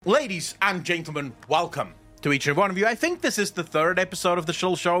Ladies and gentlemen, welcome to each and one of you. I think this is the third episode of the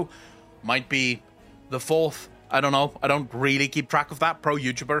Shill Show. Might be the fourth. I don't know. I don't really keep track of that. Pro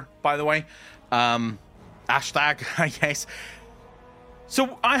YouTuber, by the way. Hashtag, I guess.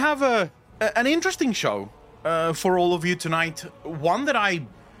 So I have an interesting show for all of you tonight. One that I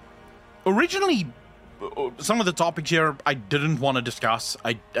originally... Some of the topics here I didn't want to discuss.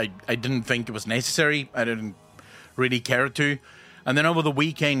 I didn't think it was necessary. I didn't really care to. And then over the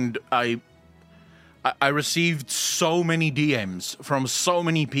weekend, I received so many DMs from so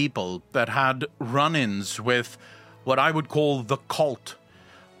many people that had run-ins with what I would call the cult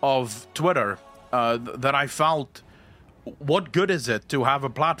of Twitter, that I felt, what good is it to have a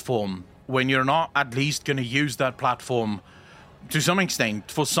platform when you're not at least going to use that platform to some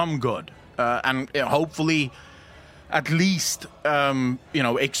extent for some good? And hopefully... at least,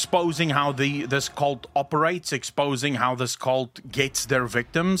 exposing how this cult operates, exposing how this cult gets their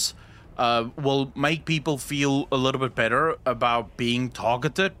victims, will make people feel a little bit better about being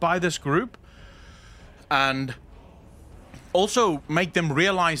targeted by this group. And also make them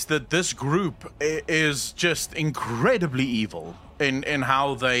realize that this group is just incredibly evil in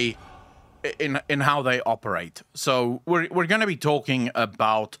how they operate. So we're going to be talking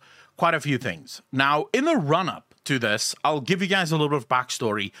about quite a few things. Now, in the run-up to this, I'll give you guys a little bit of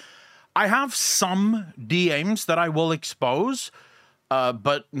backstory. I have some DMs that I will expose,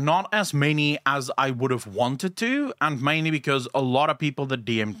 but not as many as I would have wanted to, and mainly because a lot of people that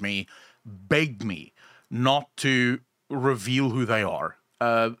DM'd me begged me not to reveal who they are.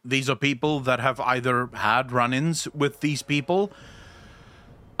 These are people that have either had run-ins with these people,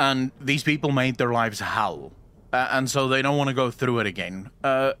 and these people made their lives hell. And so they don't want to go through it again.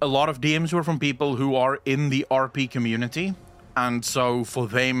 A lot of DMs were from people who are in the RP community. And so for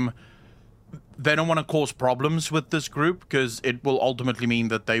them, they don't want to cause problems with this group because it will ultimately mean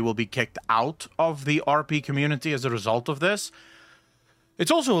that they will be kicked out of the RP community as a result of this.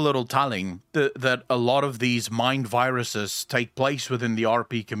 It's also a little telling that a lot of these mind viruses take place within the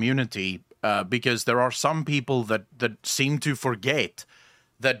RP community because there are some people that seem to forget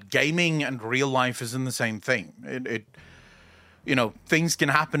that gaming and real life isn't the same thing. Things can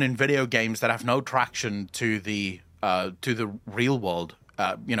happen in video games that have no traction to the real world.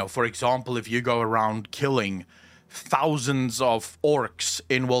 For example, if you go around killing thousands of orcs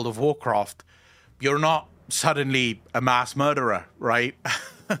in World of Warcraft, you're not suddenly a mass murderer, right?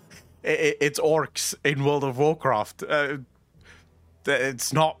 It's orcs in World of Warcraft.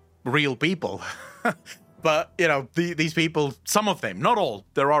 It's not real people. But, these people, some of them, not all,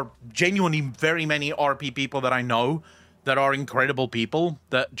 there are genuinely very many RP people that I know that are incredible people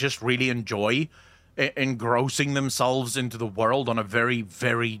that just really enjoy engrossing themselves into the world on a very,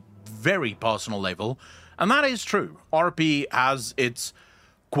 very, very personal level. And that is true. RP has its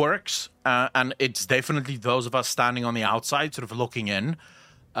quirks, and it's definitely those of us standing on the outside, sort of looking in.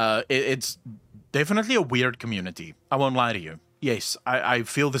 It's definitely a weird community. I won't lie to you. Yes, I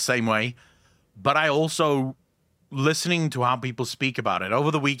feel the same way. But I also, listening to how people speak about it,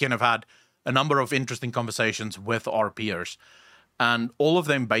 over the weekend I've had a number of interesting conversations with RPers, and all of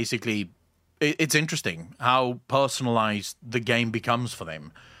them basically, it's interesting how personalized the game becomes for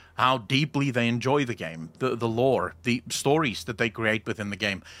them, how deeply they enjoy the game, the lore, the stories that they create within the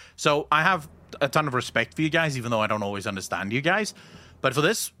game. So I have a ton of respect for you guys, even though I don't always understand you guys. But for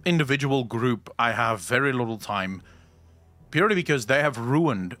this individual group, I have very little time, purely because they have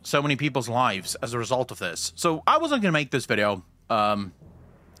ruined so many people's lives as a result of this. So I wasn't going to make this video,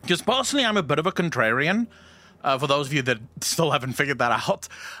 because personally I'm a bit of a contrarian. For those of you that still haven't figured that out,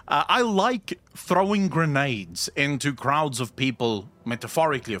 I like throwing grenades into crowds of people,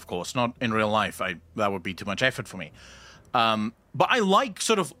 metaphorically, of course, not in real life. That would be too much effort for me. But I like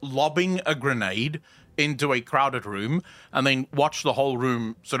sort of lobbing a grenade into a crowded room and then watch the whole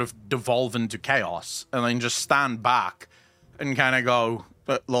room sort of devolve into chaos and then just stand back and kind of go,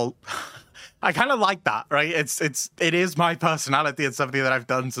 lol. I kind of like that, right? It is my personality. It's something that I've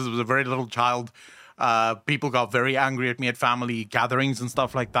done since I was a very little child. People got very angry at me at family gatherings and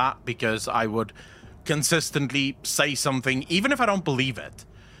stuff like that because I would consistently say something, even if I don't believe it.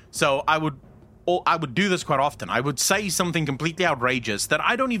 So I would do this quite often. I would say something completely outrageous that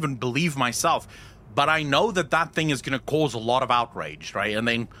I don't even believe myself, but I know that thing is going to cause a lot of outrage, right? And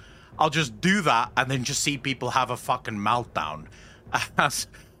then I'll just do that and then just see people have a fucking meltdown as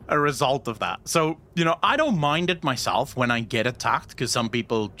a result of that. So, I don't mind it myself when I get attacked because some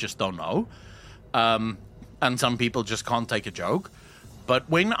people just don't know. And some people just can't take a joke. But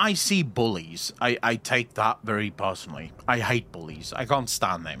when I see bullies, I take that very personally. I hate bullies. I can't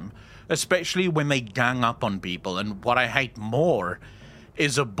stand them, especially when they gang up on people. And what I hate more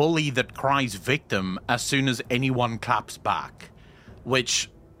is a bully that cries victim as soon as anyone claps back,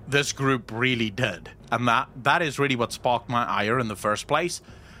 which this group really did. And that is really what sparked my ire in the first place.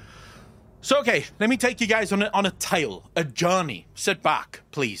 So, okay, let me take you guys on a tale, a journey. Sit back,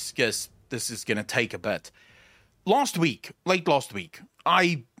 please, because this is going to take a bit. Late last week,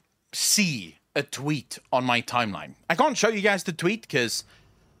 I see a tweet on my timeline. I can't show you guys the tweet because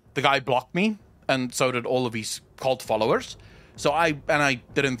the guy blocked me, and so did all of his cult followers. So I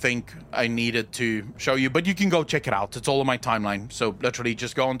didn't think I needed to show you, but you can go check it out. It's all on my timeline. So literally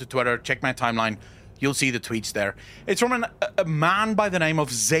just go onto Twitter, check my timeline. You'll see the tweets there. It's from a man by the name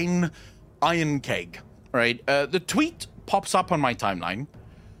of Zen Ironkeg, right? The tweet pops up on my timeline,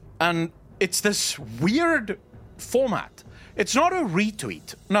 and it's this weird format. It's not a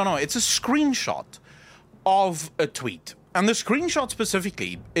retweet. No, it's a screenshot of a tweet. And the screenshot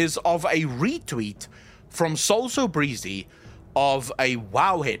specifically is of a retweet from Soul So Breezy of a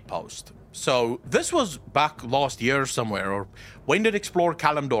WoW hit post. So this was back last year somewhere, or when did Explore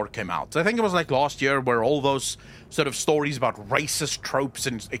Kalimdor came out? I think it was like last year, where all those sort of stories about racist tropes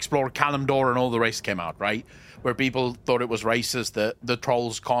in Explore Kalimdor and all the rest came out, right? Where people thought it was racist that the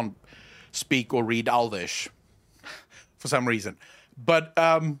trolls can't speak or read Elvish for some reason. But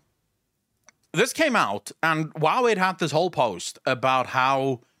this came out, and WoW had this whole post about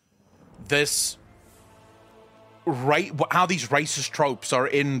how these racist tropes are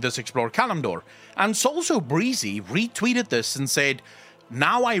in this Explore Kalimdor. And Soul So Breezy retweeted this and said,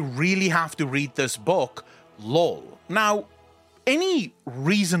 now I really have to read this book, lol. Now, any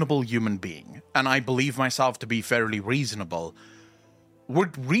reasonable human being, and I believe myself to be fairly reasonable,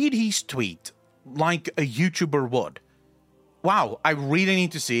 would read his tweet like a YouTuber would. Wow, I really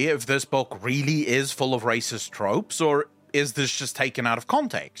need to see if this book really is full of racist tropes, or is this just taken out of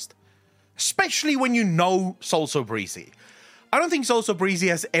context? Especially when you know Soul So Breezy. I don't think Soul So Breezy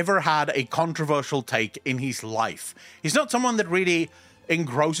has ever had a controversial take in his life. He's not someone that really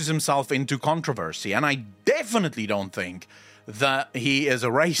engrosses himself into controversy, and I definitely don't think that he is a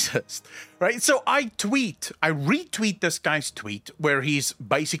racist, right? So I retweet this guy's tweet where he's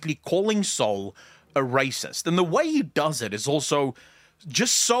basically calling Soul a racist. And the way he does it is also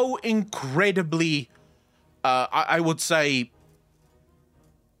just so incredibly, I would say,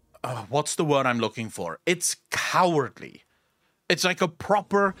 what's the word I'm looking for? It's cowardly. It's like a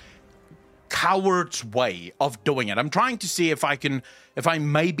proper coward's way of doing it. I'm trying to see if I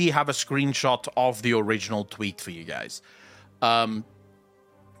maybe have a screenshot of the original tweet for you guys. But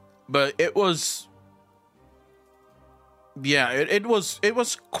it was, yeah, it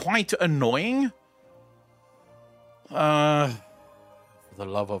was quite annoying. For the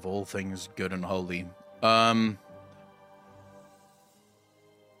love of all things good and holy. Why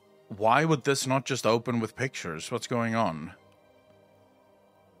would this not just open with pictures? What's going on?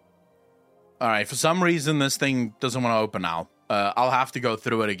 Alright, for some reason this thing doesn't want to open now. I'll have to go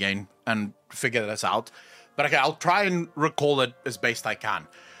through it again and figure this out. But okay, I'll try and recall it as best I can.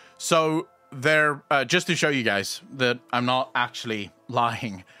 So there, just to show you guys that I'm not actually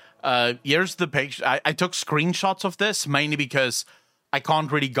lying. Here's the picture. I took screenshots of this mainly because I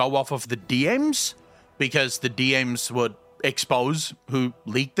can't really go off of the DMs, because the DMs would expose who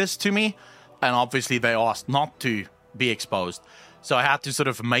leaked this to me, and obviously they asked not to be exposed. So I had to sort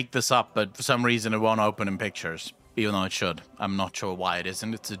of make this up, but for some reason it won't open in pictures, even though it should. I'm not sure why it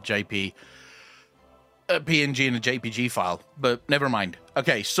isn't. It's a PNG and a JPG file, but never mind.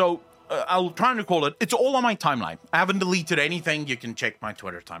 Okay, so I'll try and recall it. It's all on my timeline. I haven't deleted anything. You can check my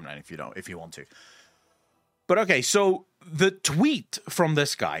Twitter timeline if you want to. But okay, so the tweet from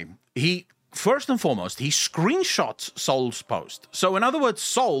this guy, first and foremost, he screenshots Soul's post. So in other words,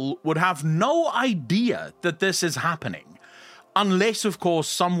 Soul would have no idea that this is happening. Unless, of course,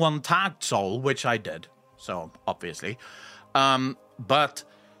 someone tagged Soul, which I did. So, obviously. But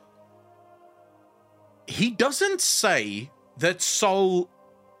he doesn't say that Soul...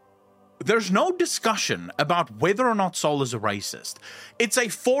 There's no discussion about whether or not Soul is a racist. It's a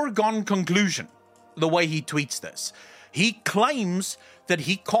foregone conclusion, the way he tweets this. He claims that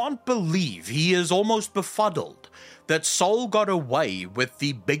he can't believe, he is almost befuddled, that Soul got away with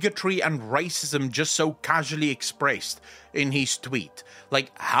the bigotry and racism just so casually expressed in his tweet.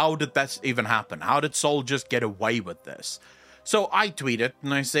 Like, how did that even happen? How did Soul just get away with this? So I tweeted,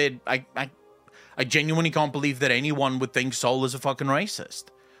 and I said, I genuinely can't believe that anyone would think Soul is a fucking racist.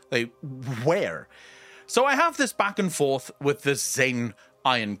 Like, where? So I have this back and forth with this Zen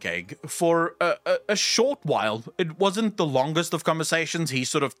Ironkeg for a short while. It wasn't the longest of conversations. He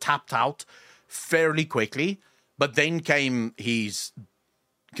sort of tapped out fairly quickly, but then came his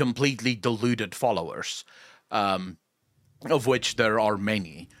completely deluded followers. of which there are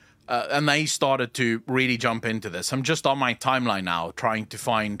many. And they started to really jump into this. I'm just on my timeline now trying to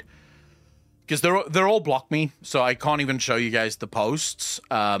find... Because they're all blocked me, so I can't even show you guys the posts.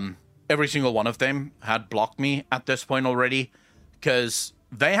 Every single one of them had blocked me at this point already. Because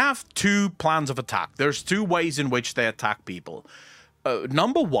they have two plans of attack. There's two ways in which they attack people.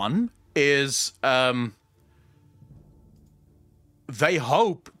 Number one is... they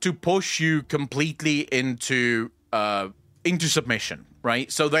hope to push you completely into submission,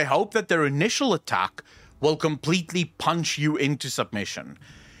 right? So they hope that their initial attack will completely punch you into submission.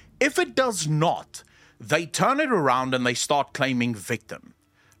 If it does not, they turn it around and they start claiming victim,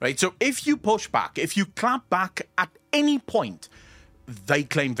 right? So if you push back, if you clap back at any point, they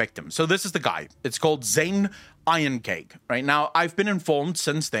claim victim. So this is the guy. It's called Zane Ironcake, right? Now, I've been informed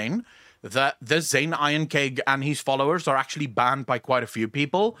since then that this Zane Ironcake and his followers are actually banned by quite a few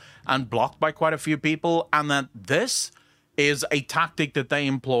people and blocked by quite a few people, and that this is a tactic that they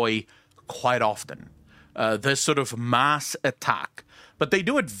employ quite often, this sort of mass attack. But they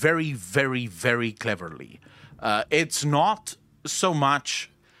do it very, very, very cleverly. It's not so much...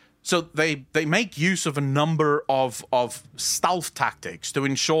 So they make use of a number of stealth tactics to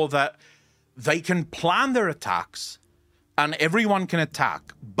ensure that they can plan their attacks and everyone can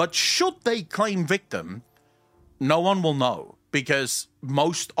attack. But should they claim victim, no one will know, because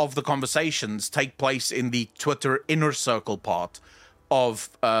most of the conversations take place in the Twitter inner circle part of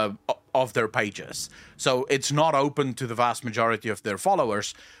their pages. So it's not open to the vast majority of their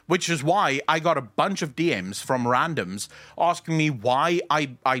followers, which is why I got a bunch of DMs from randoms asking me why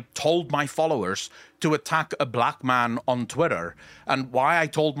I told my followers to attack a black man on Twitter and why I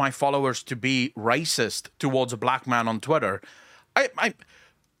told my followers to be racist towards a black man on Twitter. I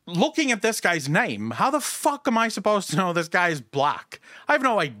looking at this guy's name, how the fuck am I supposed to know this guy is black? I have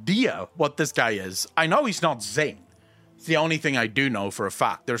no idea what this guy is. I know he's not Zane. It's the only thing I do know for a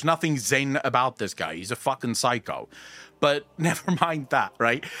fact. There's nothing Zen about this guy. He's a fucking psycho. But never mind that,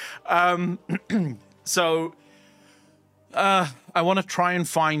 right? So, I want to try and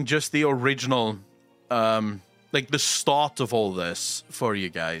find just the original, like the start of all this for you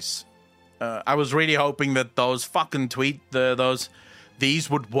guys. I was really hoping that those fucking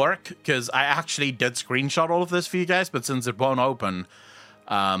these would work, because I actually did screenshot all of this for you guys, but since it won't open...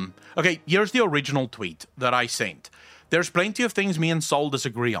 okay, here's the original tweet that I sent. There's plenty of things me and Sol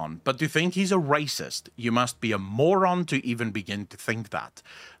disagree on, but to think he's a racist, you must be a moron to even begin to think that.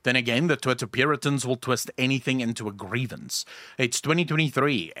 Then again, the Twitter Puritans will twist anything into a grievance. It's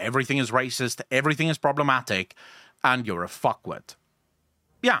 2023, everything is racist, everything is problematic, and you're a fuckwit.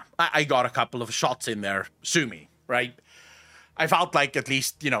 Yeah, I got a couple of shots in there, sue me, right? I felt like at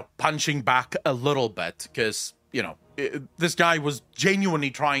least, punching back a little bit, because, this guy was genuinely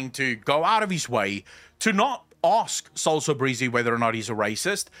trying to go out of his way to not ask Sol So Breezy whether or not he's a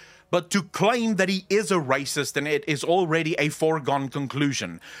racist, but to claim that he is a racist and it is already a foregone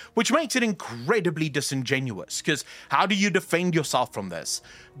conclusion, which makes it incredibly disingenuous, because how do you defend yourself from this?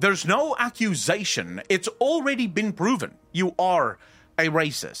 There's no accusation. It's already been proven. You are a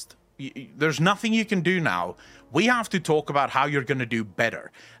racist. There's nothing you can do now. We have to talk about how you're going to do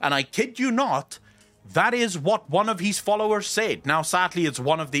better. And I kid you not, that is what one of his followers said. Now, sadly, it's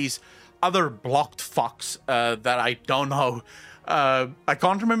one of these other blocked fucks that I don't know. I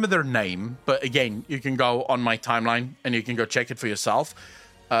can't remember their name, but again, you can go on my timeline and you can go check it for yourself.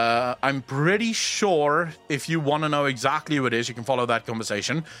 I'm pretty sure if you want to know exactly who it is, you can follow that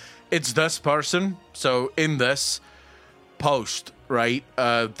conversation. It's this person. So in this post, right,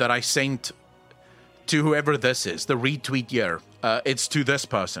 that I sent to whoever this is, the retweet here, it's to this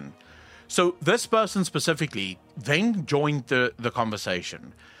person. So this person specifically then joined the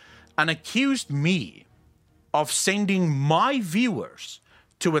conversation and accused me of sending my viewers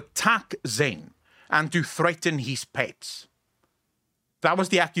to attack Zen and to threaten his pets. That was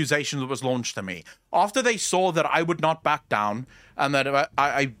the accusation that was launched to me. After they saw that I would not back down and that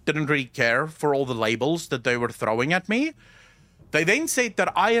I didn't really care for all the labels that they were throwing at me, they then said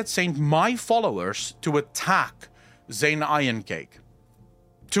that I had sent my followers to attack Zen Ironcake.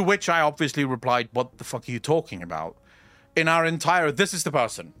 To which I obviously replied, what the fuck are you talking about? This is the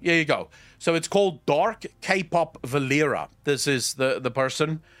person. Here you go. So it's called Dark K-Pop Valera. This is the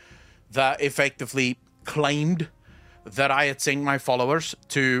person that effectively claimed that I had sent my followers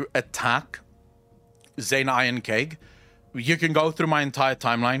to attack Zen Ironcake. You can go through my entire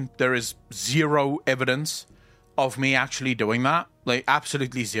timeline. There is zero evidence of me actually doing that. Like,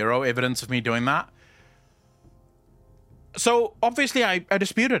 absolutely zero evidence of me doing that. So, obviously, I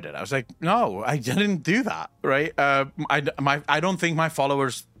disputed it. I was like, no, I didn't do that, right? I don't think my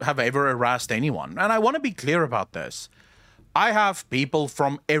followers have ever harassed anyone. And I want to be clear about this. I have people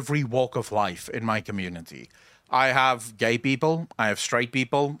from every walk of life in my community. I have gay people, I have straight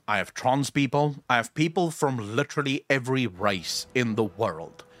people, I have trans people, I have people from literally every race in the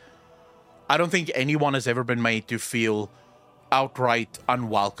world. I don't think anyone has ever been made to feel outright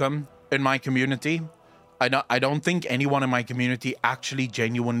unwelcome in my community. I don't think anyone in my community actually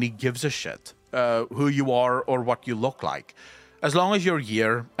genuinely gives a shit who you are or what you look like. As long as you're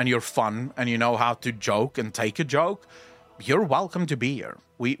here and you're fun and you know how to joke and take a joke, you're welcome to be here.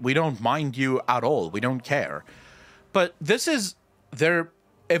 We don't mind you at all. We don't care. But this is their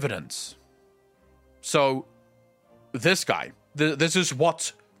evidence. So this guy, this is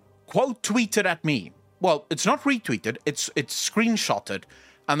what's quote tweeted at me. Well, it's not retweeted, it's screenshotted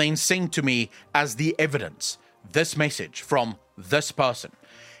and then sent to me as the evidence. This message from this person.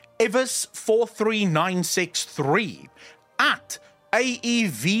 Ivus43963 at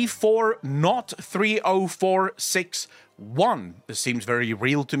AEV4 not 30461. This seems very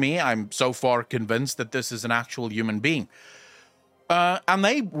real to me. I'm so far convinced that this is an actual human being. And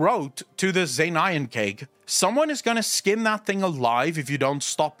they wrote to the Zen Iron Keg, someone is going to skin that thing alive if you don't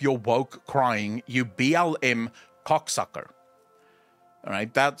stop your woke crying, you BLM cocksucker. All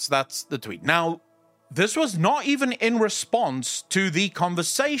right, that's the tweet. Now, this was not even in response to the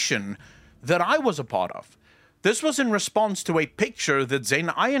conversation that I was a part of. This was in response to a picture that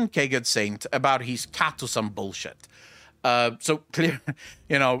Zen Iron Keg had sent about his cat or some bullshit. So clear,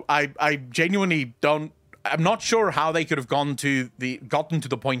 I genuinely don't. I'm not sure how they could have gotten to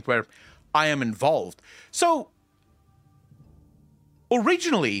the point where I am involved. So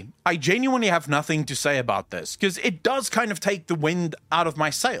originally, I genuinely have nothing to say about this because it does kind of take the wind out of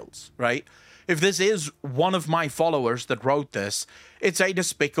my sails, right? If this is one of my followers that wrote this, it's a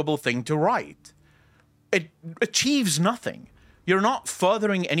despicable thing to write. It achieves nothing. You're not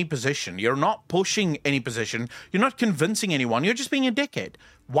furthering any position. You're not pushing any position. You're not convincing anyone. You're just being a dickhead.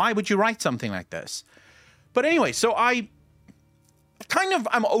 Why would you write something like this? But anyway, so I'm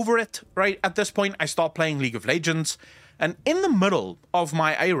over it, right? At this point, I stopped playing League of Legends. And in the middle of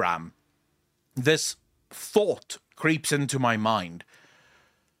my ARAM, this thought creeps into my mind.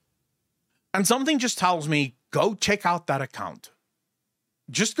 And something just tells me, go check out that account.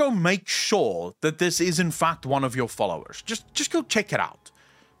 Just go make sure that this is in fact one of your followers. Just go check it out.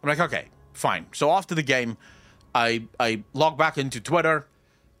 I'm like, okay, fine. So after the game, I log back into Twitter,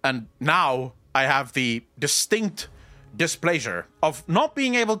 and now I have the distinct displeasure of not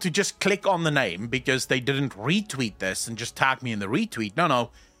being able to just click on the name because they didn't retweet this and just tag me in the retweet. No,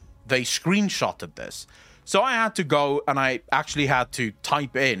 they screenshotted this. So I had to go and I actually had to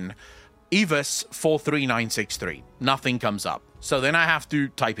type in Evis43963. Nothing comes up. So then I have to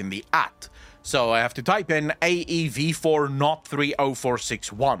type in the @. So I have to type in AEV4 not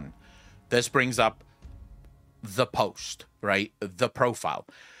 30461. This brings up the post, right? The profile.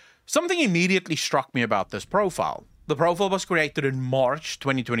 Something immediately struck me about this profile. The profile was created in March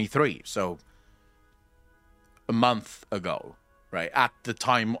 2023, so a month ago, right? At the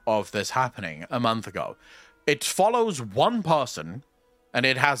time of this happening, a month ago. It follows one person, and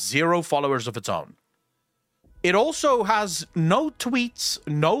it has 0 followers of its own. It also has no tweets,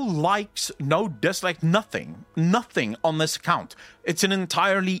 no likes, no dislike, nothing. Nothing on this account. It's an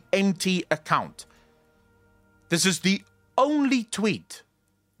entirely empty account. This is the only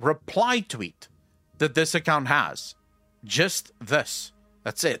reply tweet that this account has. Just this.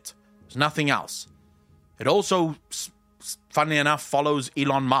 That's it. There's nothing else. It also, funnily enough, follows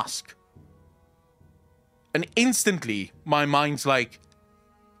Elon Musk. And instantly, my mind's like,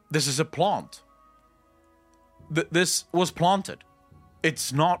 this is a plant. This was planted.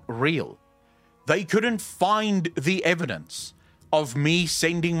 It's not real. They couldn't find the evidence of me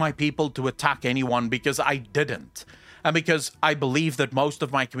sending my people to attack anyone because I didn't. And because I believe that most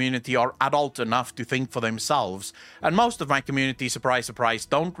of my community are adult enough to think for themselves. And most of my community, surprise, surprise,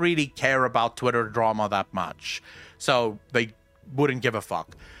 don't really care about Twitter drama that much. So they wouldn't give a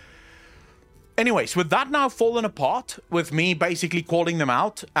fuck. Anyways, with that now fallen apart, with me basically calling them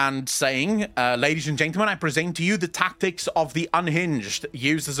out and saying, ladies and gentlemen, I present to you the tactics of the unhinged,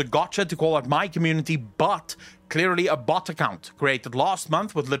 used as a gotcha to call out my community, but clearly a bot account created last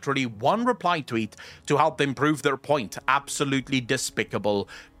month with literally one reply tweet to help them prove their point. Absolutely despicable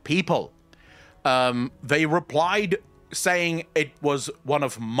people. They replied saying it was one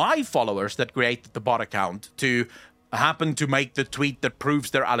of my followers that created the bot account to happen to make the tweet that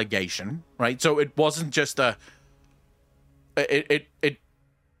proves their allegation, right? So it wasn't just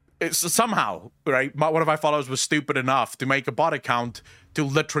it's somehow, right? One of my followers was stupid enough to make a bot account to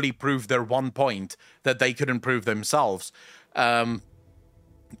literally prove their one point that they couldn't prove themselves.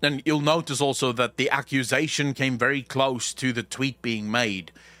 And you'll notice also that the accusation came very close to the tweet being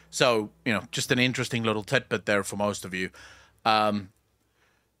made. So, just an interesting little tidbit there for most of you.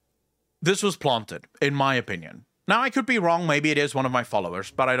 This was planted, in my opinion. Now, I could be wrong. Maybe it is one of my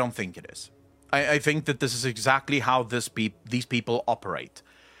followers, but I don't think it is. I think that this is exactly how these people operate.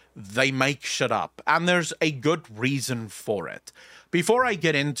 They make shit up, and there's a good reason for it. Before I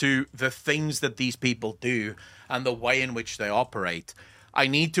get into the things that these people do and the way in which they operate, I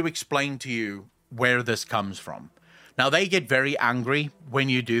need to explain to you where this comes from. Now, they get very angry when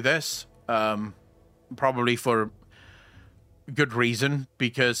you do this, probably for good reason,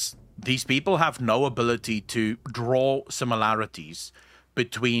 because these people have no ability to draw similarities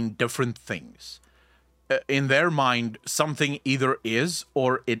between different things. In their mind, something either is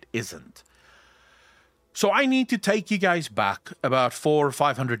or it isn't. So I need to take you guys back about 400 or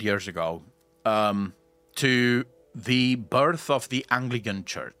 500 years ago to the birth of the Anglican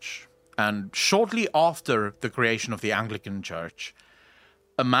Church. And shortly after the creation of the Anglican Church,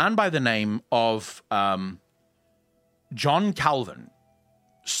 a man by the name of John Calvin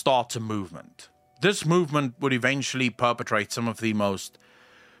starts a movement. This movement would eventually perpetrate some of the most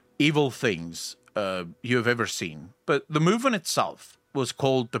evil things you have ever seen. But the movement itself was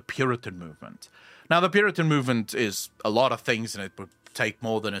called the Puritan movement. Now, the Puritan movement is a lot of things, and it would take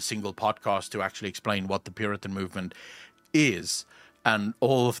more than a single podcast to actually explain what the Puritan movement is and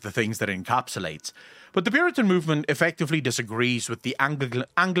all of the things that it encapsulates. But the Puritan movement effectively disagrees with the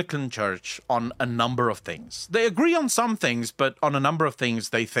Anglican Church on a number of things. They agree on some things, but on a number of things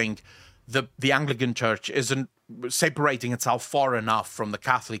they think the Anglican Church isn't separating itself far enough from the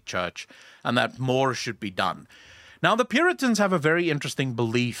Catholic Church, and that more should be done. Now, the Puritans have a very interesting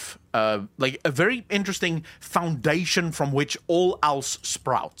belief, like a very interesting foundation from which all else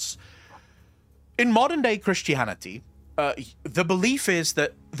sprouts. In modern-day Christianity, the belief is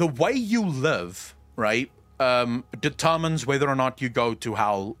that the way you live, right, determines whether or not you go to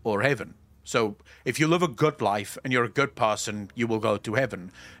hell or heaven. So if you live a good life and you're a good person, you will go to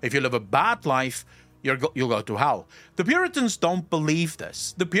heaven. If you live a bad life, you'll go to hell. The Puritans don't believe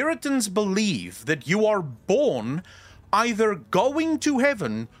this. The Puritans believe that you are born either going to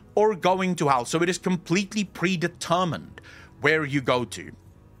heaven or going to hell. So it is completely predetermined where you go to.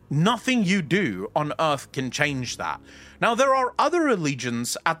 Nothing you do on earth can change that. Now, there are other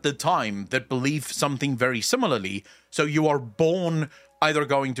religions at the time that believe something very similarly. So you are born either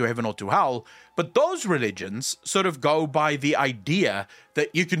going to heaven or to hell. But those religions sort of go by the idea that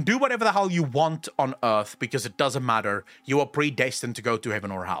you can do whatever the hell you want on earth because it doesn't matter. You are predestined to go to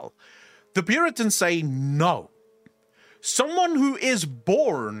heaven or hell. The Puritans say no. Someone who is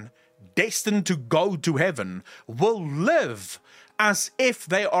born destined to go to heaven will live as if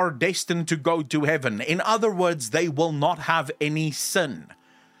they are destined to go to heaven. In other words, they will not have any sin.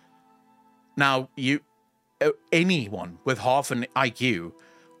 Now, anyone with half an IQ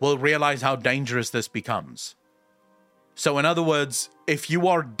will realize how dangerous this becomes. So in other words, if you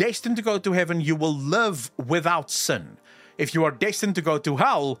are destined to go to heaven, you will live without sin. If you are destined to go to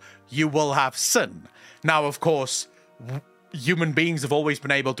hell, you will have sin. Now, of course, human beings have always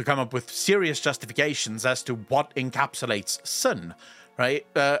been able to come up with serious justifications as to what encapsulates sin, right?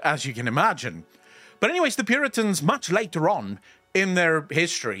 As you can imagine. But anyways, the Puritans, much later on in their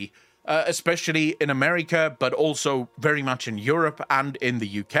history, especially in America, but also very much in Europe and in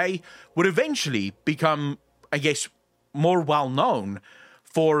the UK, would eventually become, I guess, more well-known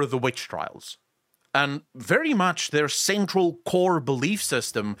for the witch trials. And very much their central core belief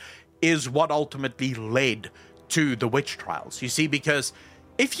system is what ultimately led to the witch trials. You see, because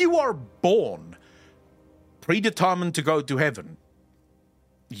if you are born predetermined to go to heaven,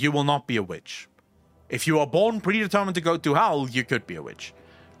 you will not be a witch. If you are born predetermined to go to hell, you could be a witch,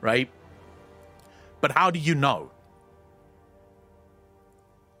 right? But how do you know?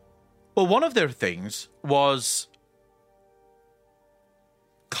 Well, one of their things was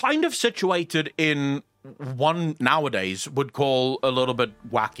kind of situated in one nowadays would call a little bit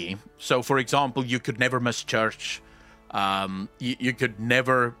wacky. So, for example, you could never miss church. You could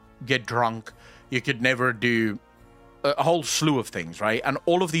never get drunk. You could never do a whole slew of things, right? And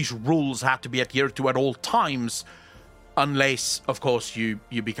all of these rules have to be adhered to at all times, unless, of course, you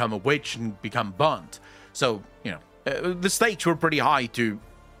become a witch and become burnt. So, the stakes were pretty high to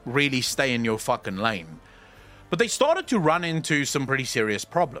really stay in your fucking lane. But they started to run into some pretty serious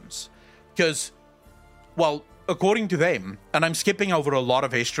problems. Because, well, according to them, and I'm skipping over a lot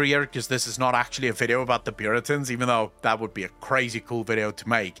of history here because this is not actually a video about the Puritans, even though that would be a crazy cool video to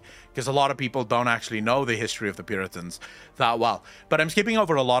make, because a lot of people don't actually know the history of the Puritans that well. But I'm skipping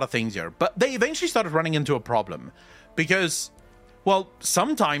over a lot of things here. But they eventually started running into a problem because Well,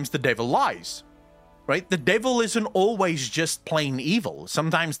 sometimes the devil lies, right? The devil isn't always just plain evil.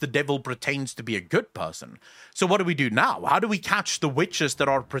 Sometimes the devil pretends to be a good person. So what do we do now? How do we catch the witches that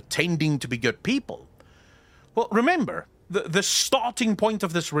are pretending to be good people? Well, remember, the starting point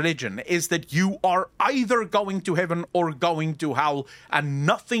of this religion is that you are either going to heaven or going to hell, and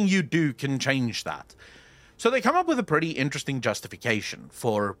nothing you do can change that. So they come up with a pretty interesting justification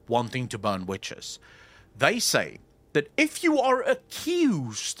for wanting to burn witches. They say that if you are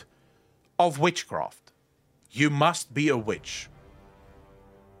accused of witchcraft, you must be a witch.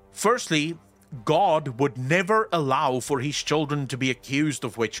 Firstly, God would never allow for his children to be accused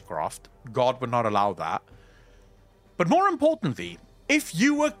of witchcraft. God would not allow that. But more importantly, if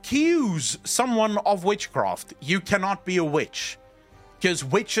you accuse someone of witchcraft, you cannot be a witch, because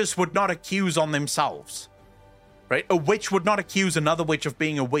witches would not accuse on themselves, right? A witch would not accuse another witch of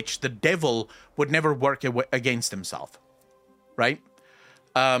being a witch. The devil would never work against himself, right?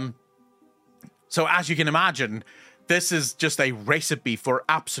 So as you can imagine, this is just a recipe for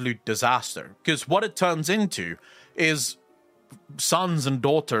absolute disaster, because what it turns into is sons and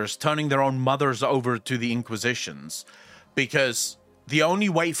daughters turning their own mothers over to the Inquisitions, because the only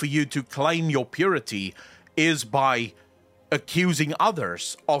way for you to claim your purity is by accusing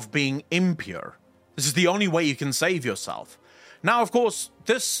others of being impure. This is the only way you can save yourself. Now, of course,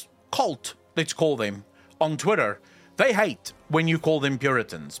 this cult, let's call them, on Twitter, they hate when you call them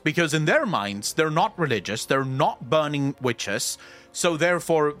Puritans, because in their minds, they're not religious, they're not burning witches, so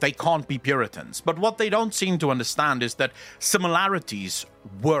therefore they can't be Puritans. But what they don't seem to understand is that similarities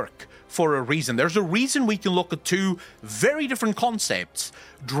work for a reason. There's a reason we can look at two very different concepts,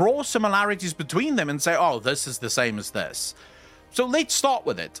 draw similarities between them and say, oh, this is the same as this. So let's start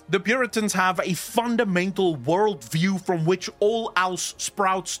with it. The Puritans have a fundamental worldview from which all else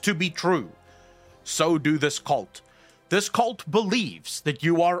sprouts to be true. So do this cult. This cult believes that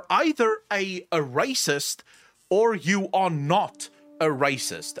you are either a racist or you are not a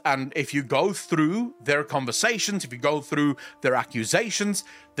racist. And if you go through their conversations, if you go through their accusations,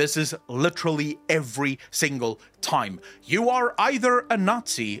 this is literally every single time. You are either a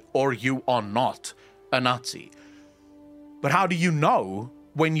Nazi or you are not a Nazi. But how do you know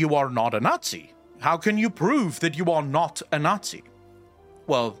when you are not a Nazi? How can you prove that you are not a Nazi?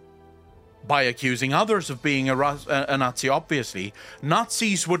 Well, by accusing others of being a Nazi, obviously.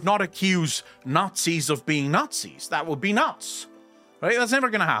 Nazis would not accuse Nazis of being Nazis. That would be nuts, right? That's never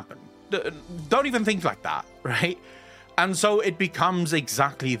going to happen. Don't even think like that, right? And so it becomes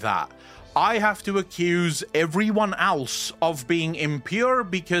exactly that. I have to accuse everyone else of being impure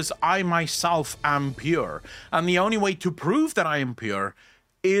because I myself am pure. And the only way to prove that I am pure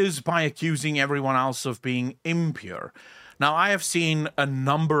is by accusing everyone else of being impure. Now, I have seen a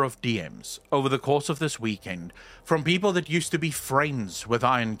number of DMs over the course of this weekend from people that used to be friends with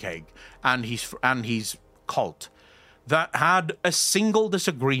Iron Keg and his cult that had a single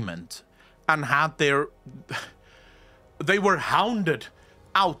disagreement and had they were hounded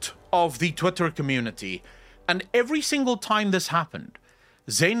out of the Twitter community. And every single time this happened,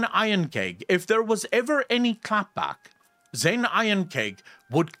 Zen Iron Keg, if there was ever any clapback, Zen Iron Keg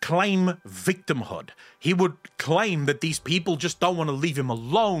would claim victimhood. He would claim that these people just don't want to leave him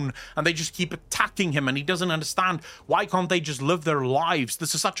alone and they just keep attacking him and he doesn't understand why can't they just live their lives.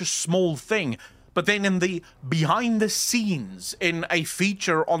 This is such a small thing. But then in the behind the scenes, in a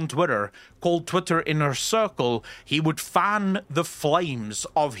feature on Twitter called Twitter Inner Circle, he would fan the flames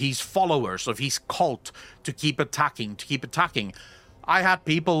of his followers, of his cult, to keep attacking. I had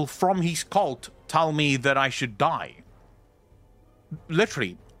people from his cult tell me that I should die.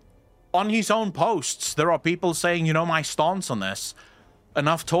 Literally, on his own posts, there are people saying, you know, my stance on this,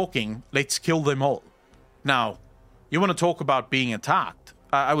 enough talking, let's kill them all. Now, you want to talk about being attacked?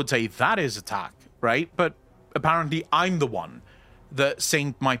 I would say that is attack, right? But apparently I'm the one that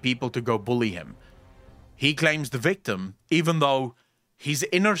sent my people to go bully him. He claims the victim, even though his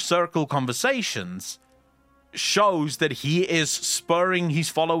inner circle conversations shows that he is spurring his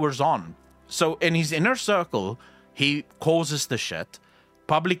followers on. So in his inner circle, he causes the shit.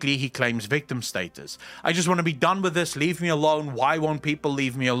 Publicly, he claims victim status. I just want to be done with this. Leave me alone. Why won't people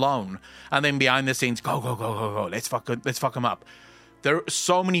leave me alone? And then behind the scenes, go. Let's fuck him up. There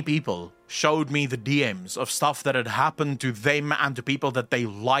so many people showed me the DMs of stuff that had happened to them and to people that they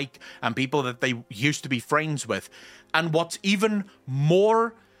like and people that they used to be friends with. And what's even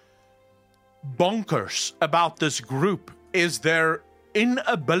more bonkers about this group is their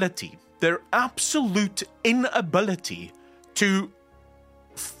absolute inability to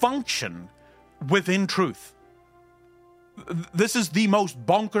function within truth. This is the most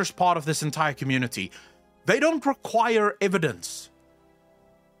bonkers part of this entire community. They don't require evidence.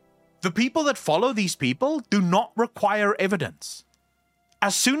 The people that follow these people do not require evidence.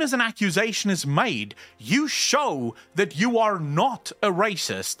 As soon as an accusation is made, you show that you are not a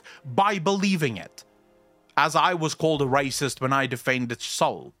racist by believing it. As I was called a racist when I defended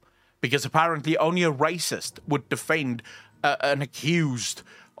Shill, because apparently only a racist would defend an accused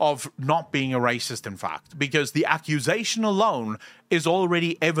of not being a racist, in fact, because the accusation alone is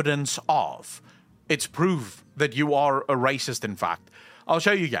already evidence of. It's proof that you are a racist, in fact. I'll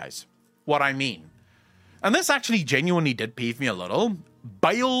show you guys what I mean. And this actually genuinely did peeve me a little.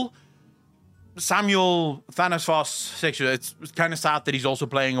 Bale Samuel Thanosphos 6. It's kind of sad that he's also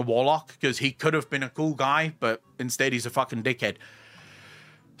playing a warlock, because he could have been a cool guy, but instead he's a fucking dickhead.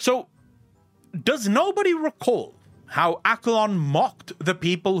 So, does nobody recall how Akelon mocked the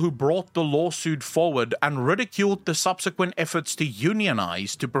people who brought the lawsuit forward and ridiculed the subsequent efforts to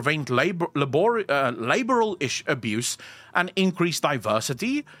unionize to prevent laboral abuse and increase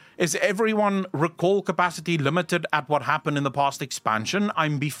diversity? Is everyone recall capacity limited at what happened in the past expansion?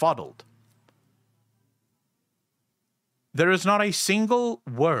 I'm befuddled. There is not a single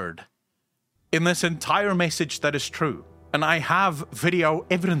word in this entire message that is true, and I have video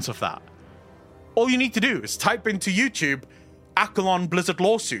evidence of that. All you need to do is type into YouTube Akelon Blizzard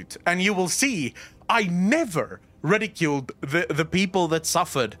lawsuit, and you will see I never ridiculed the people that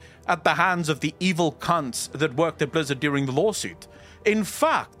suffered at the hands of the evil cunts that worked at Blizzard during the lawsuit. In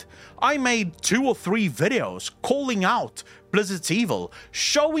fact, I made 2 or 3 videos calling out Blizzard's evil,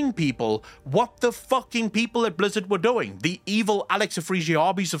 showing people what the fucking people at Blizzard were doing, the evil Alex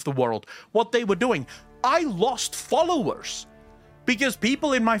Afrigiabis of the world, what they were doing. I lost followers because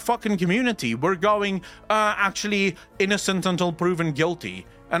people in my fucking community were going, actually innocent until proven guilty.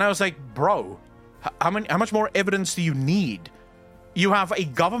 And I was like, bro, how much more evidence do you need? You have a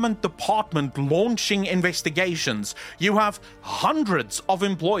government department launching investigations. You have hundreds of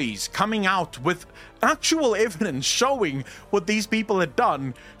employees coming out with actual evidence showing what these people had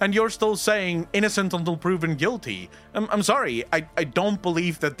done, and you're still saying innocent until proven guilty. I'm sorry, I don't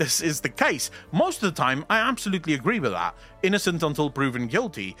believe that this is the case. Most of the time, I absolutely agree with that. Innocent until proven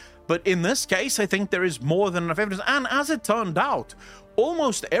guilty. But in this case, I think there is more than enough evidence. And as it turned out,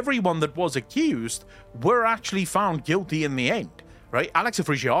 almost everyone that was accused were actually found guilty in the end. Right? Alex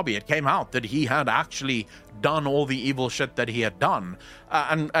Afrigiabi, it came out that he had actually done all the evil shit that he had done.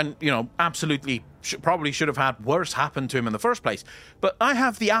 And you know, absolutely probably should have had worse happen to him in the first place. But I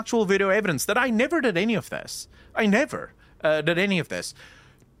have the actual video evidence that I never did any of this. I never did any of this.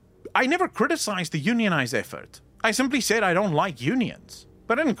 I never criticized the unionized effort. I simply said I don't like unions.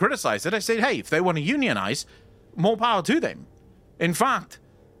 But I didn't criticize it. I said, hey, if they want to unionize, more power to them. In fact,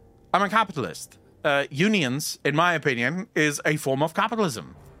 I'm a capitalist. Unions, in my opinion, is a form of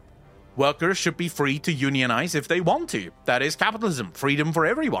capitalism. Workers should be free to unionize if they want to. That is capitalism, freedom for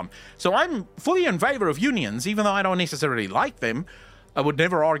everyone. So I'm fully in favor of unions, even though I don't necessarily like them. I would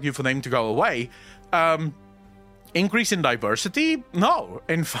never argue for them to go away. Increase in diversity? No.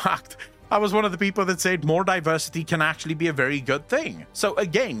 In fact, I was one of the people that said more diversity can actually be a very good thing. So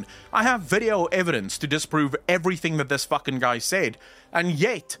again, I have video evidence to disprove everything that this fucking guy said, and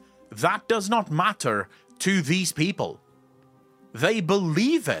yet that does not matter to these people. They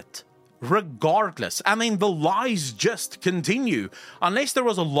believe it regardless. And then the lies just continue. Unless there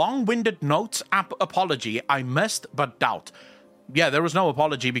was a long-winded notes app apology, I missed but doubt. Yeah, there was no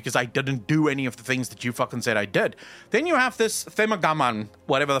apology because I didn't do any of the things that you fucking said I did. Then you have this Themagaman,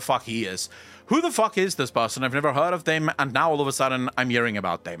 whatever the fuck he is. Who the fuck is this person? I've never heard of them, and now all of a sudden I'm hearing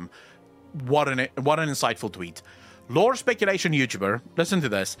about them. What an insightful tweet. Lore speculation YouTuber, listen to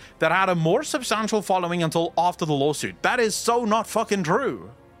this, that had a more substantial following until after the lawsuit. That is so not fucking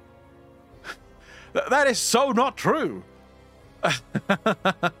true. That is so not true. I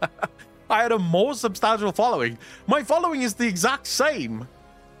had a more substantial following. My following is the exact same.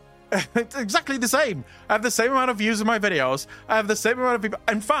 It's exactly the same. I have the same amount of views in my videos. I have the same amount of people.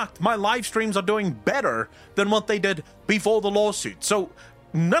 In fact, my live streams are doing better than what they did before the lawsuit. So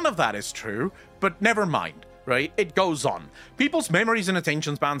none of that is true, but never mind. Right? It goes on. People's memories and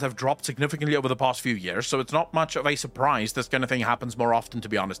attention spans have dropped significantly over the past few years, so it's not much of a surprise this kind of thing happens more often, to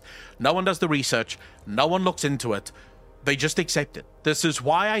be honest. No one does the research. No one looks into it. They just accept it. This is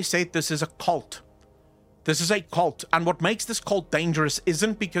why I say this is a cult. This is a cult. And what makes this cult dangerous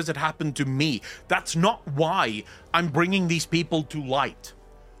isn't because it happened to me. That's not why I'm bringing these people to light.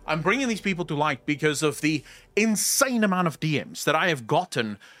 I'm bringing these people to light because of the insane amount of DMs that I have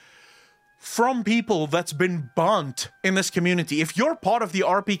gotten from people that's been burnt in this community. If you're part of the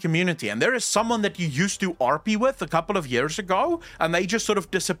RP community and there is someone that you used to RP with a couple of years ago and they just sort of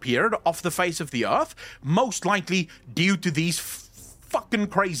disappeared off the face of the earth, most likely due to these fucking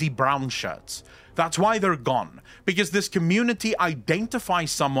crazy brown shirts. That's why they're gone. Because this community identifies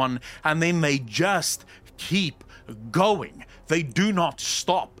someone and then they just keep going. They do not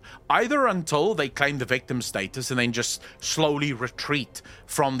stop. Either until they claim the victim status and then just slowly retreat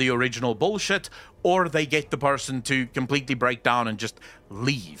from the original bullshit, or they get the person to completely break down and just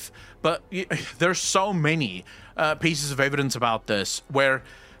leave. But there's so many pieces of evidence about this where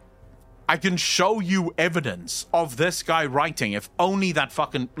I can show you evidence of this guy writing. If only that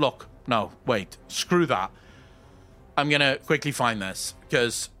fucking... Look, no, wait, screw that. I'm gonna quickly find this,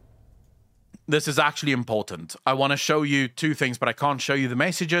 because this is actually important. I want to show you two things, but I can't show you the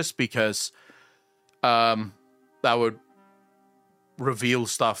messages because that would reveal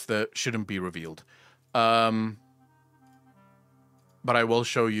stuff that shouldn't be revealed. But I will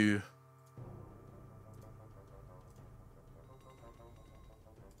show you...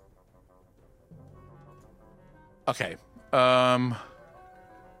 Okay.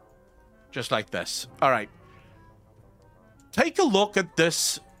 Just like this. All right. Take a look at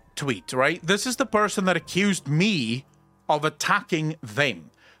this tweet, right? This is the person that accused me of attacking them.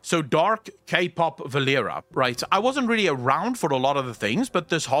 So Dark K-pop Valera, right? I wasn't really around for a lot of the things, but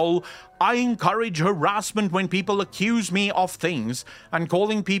this whole I encourage harassment when people accuse me of things and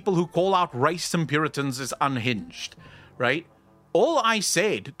calling people who call out race and Puritans is unhinged, right? All I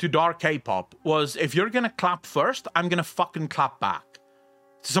said to Dark K-pop was, if you're gonna clap first, I'm gonna fucking clap back.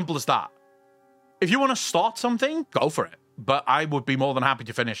 It's as simple as that. If you want to start something, go for it. But I would be more than happy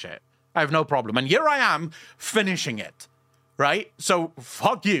to finish it. I have no problem. And here I am finishing it, right? So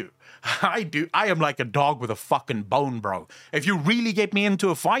fuck you. I am like a dog with a fucking bone, bro. If you really get me into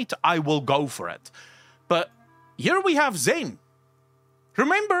a fight, I will go for it. But here we have Zen.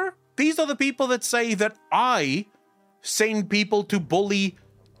 Remember, these are the people that say that I send people to bully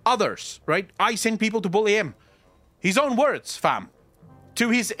others, right? I send people to bully him. His own words, fam. To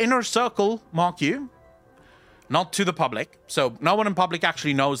his inner circle, mark you, not to the public. So no one in public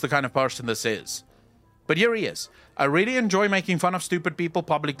actually knows the kind of person this is. But here he is. I really enjoy making fun of stupid people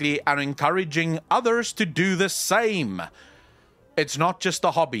publicly and encouraging others to do the same. It's not just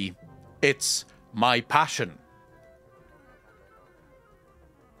a hobby. It's my passion.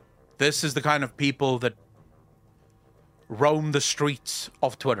 This is the kind of people that roam the streets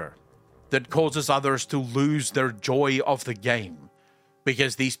of Twitter, that causes others to lose their joy of the game.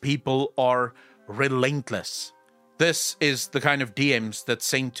 Because these people are relentless. This is the kind of DMs that's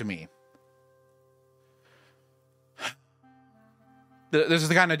sent to me. This is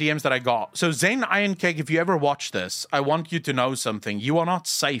the kind of DMs that I got. So Zen Iron Cake, if you ever watch this, I want you to know something. You are not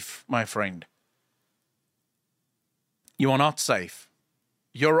safe, my friend. You are not safe.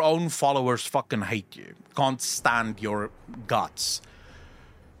 Your own followers fucking hate you. Can't stand your guts.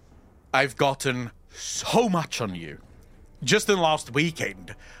 I've gotten so much on you. Just in last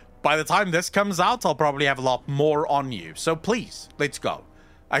weekend. By the time this comes out, I'll probably have a lot more on you. So please, let's go.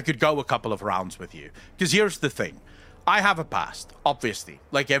 I could go a couple of rounds with you. Because here's the thing. I have a past, obviously,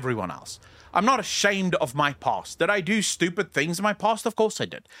 like everyone else. I'm not ashamed of my past. Did I do stupid things in my past? Of course I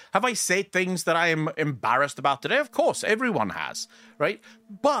did. Have I said things that I am embarrassed about today? Of course, everyone has, right?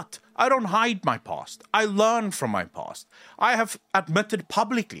 But I don't hide my past. I learn from my past. I have admitted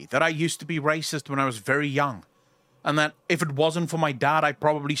publicly that I used to be racist when I was very young. And that if it wasn't for my dad, I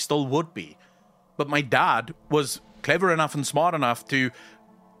probably still would be. But my dad was clever enough and smart enough to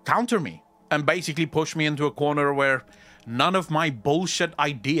counter me and basically push me into a corner where none of my bullshit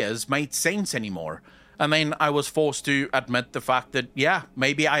ideas made sense anymore. And then I was forced to admit the fact that, yeah,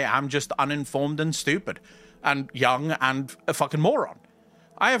 maybe I am just uninformed and stupid and young and a fucking moron.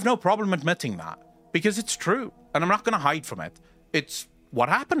 I have no problem admitting that because it's true and I'm not going to hide from it. It's what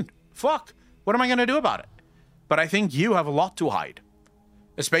happened. Fuck. What am I going to do about it? But I think you have a lot to hide,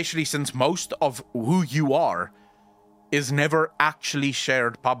 especially since most of who you are is never actually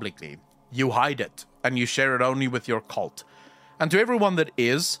shared publicly. You hide it, and you share it only with your cult. And to everyone that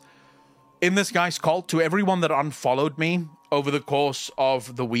is in this guy's cult, to everyone that unfollowed me over the course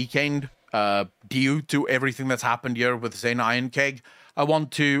of the weekend, due to everything that's happened here with Zen Iron Keg, I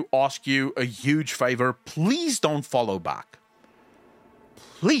want to ask you a huge favor. Please don't follow back.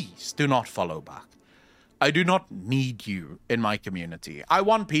 Please do not follow back. I do not need you in my community. I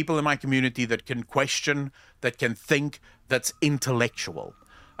want people in my community that can question, that can think, that's intellectual.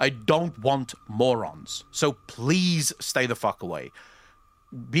 I don't want morons. So please stay the fuck away.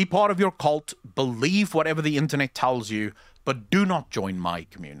 Be part of your cult. Believe whatever the internet tells you. but do not join my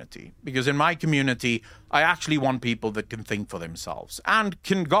community. Because in my community, I actually want people that can think for themselves and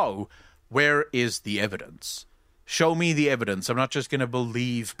can go, where is the evidence? Show me the evidence. I'm not just going to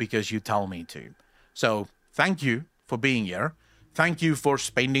believe because you tell me to. So thank you for being here. Thank you for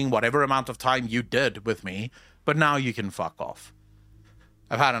spending whatever amount of time you did with me, but now you can fuck off.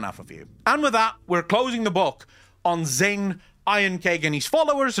 I've had enough of you. And with that, we're closing the book on Zen, Ironcake, and his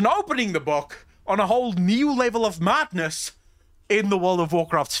followers, and opening the book on a whole new level of madness in the World of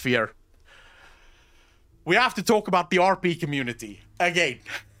Warcraft sphere. We have to talk about the RP community again.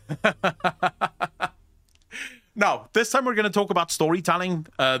 No, this time we're going to talk about storytelling.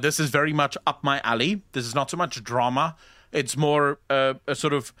 This is very much up my alley. This is not so much drama. It's more a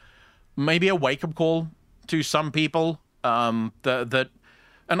sort of maybe a wake-up call to some people. And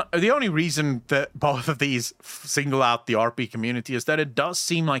the only reason that both of these single out the RP community is that it does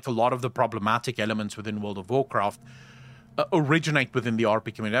seem like a lot of the problematic elements within World of Warcraft originate within the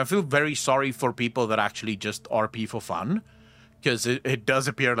RP community. I feel very sorry for people that actually just RP for fun, because it does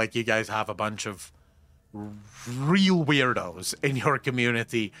appear like you guys have a bunch of real weirdos in your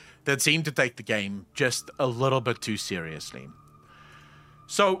community that seem to take the game just a little bit too seriously.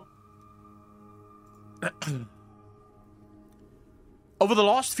 So, over the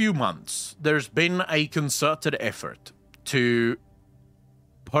last few months, there's been a concerted effort to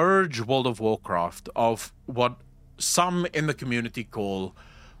purge World of Warcraft of what some in the community call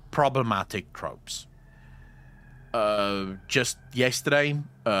problematic tropes. Just yesterday,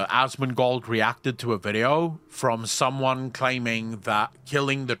 Asmongold reacted to a video from someone claiming that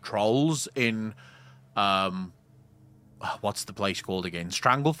killing the trolls in, what's the place called again?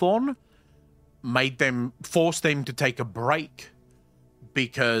 Stranglethorn? Forced them to take a break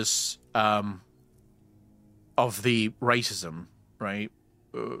because, of the racism, right?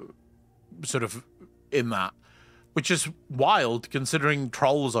 Sort of in that. Which is wild, considering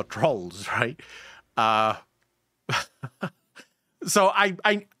trolls are trolls, right? So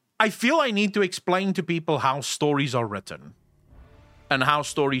I feel I need to explain to people how stories are written and how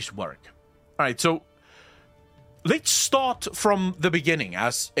stories work. All right, so let's start from the beginning,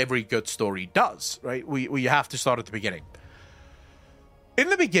 as every good story does, right? We have to start at the beginning. In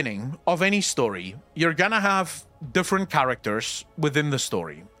the beginning of any story, you're gonna have different characters within the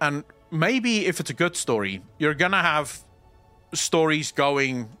story. And maybe if it's a good story, you're gonna have stories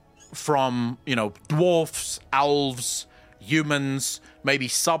going from, dwarfs, elves, humans, maybe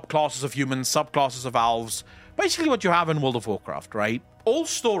subclasses of humans, subclasses of elves. Basically what you have in World of Warcraft, right? All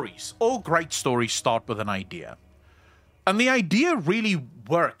stories, all great stories start with an idea. And the idea really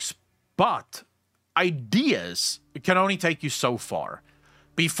works, but ideas can only take you so far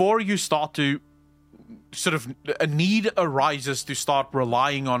before you start to sort of a need arises to start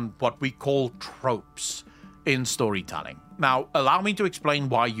relying on what we call tropes in storytelling. Now, allow me to explain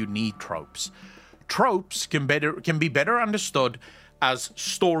why you need tropes. Tropes can be better understood as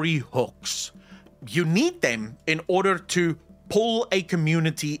story hooks. You need them in order to pull a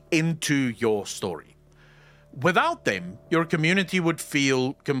community into your story. Without them, your community would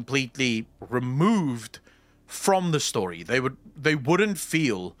feel completely removed from the story. They wouldn't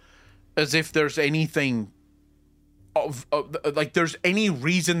feel as if there's anything like there's any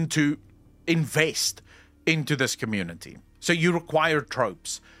reason to invest into this community. So you require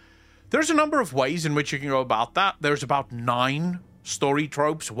tropes. There's a number of ways in which you can go about that. There's about 9 story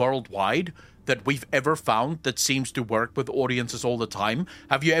tropes worldwide that we've ever found that seems to work with audiences all the time.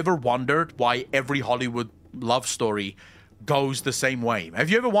 Have you ever wondered why every Hollywood love story goes the same way? Have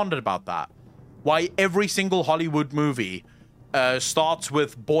you ever wondered about that? Why every single Hollywood movie starts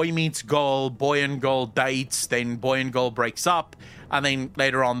with boy meets girl, boy and girl dates, then boy and girl breaks up, and then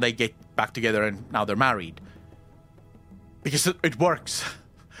later on they get back together and now they're married. Because it works.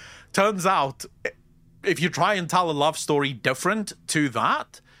 Turns out, if you try and tell a love story different to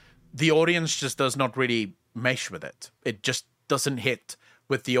that, the audience just does not really mesh with it. It just doesn't hit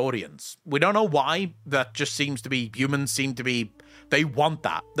with the audience. We don't know why. That just seems to be, humans seem to be, they want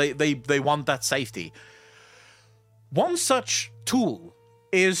that. They want that safety. One such tool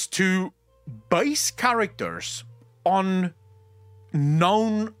is to base characters on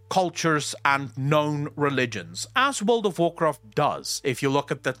known cultures and known religions, as World of Warcraft does. If you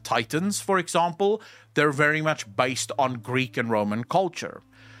look at the Titans, for example, they're very much based on Greek and Roman culture.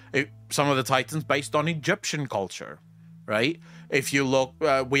 Some of the Titans based on Egyptian culture, right? If you look,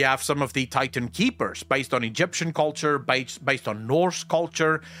 we have some of the Titan Keepers based on Egyptian culture, based on Norse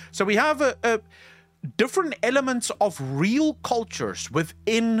culture. So we have a different elements of real cultures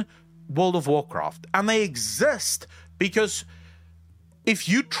within World of Warcraft, and they exist because if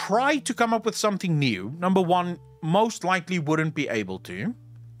you try to come up with something new, number one, most likely wouldn't be able to,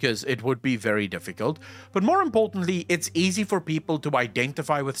 because it would be very difficult. But more importantly, it's easy for people to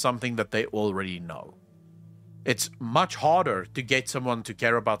identify with something that they already know. It's much harder to get someone to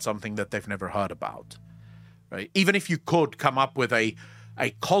care about something that they've never heard about, right? Even if you could come up with a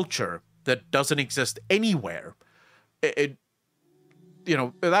culture that doesn't exist anywhere, that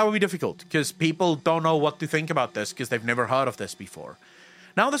would be difficult because people don't know what to think about this because they've never heard of this before.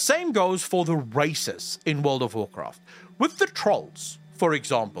 Now, the same goes for the races in World of Warcraft. With the trolls, for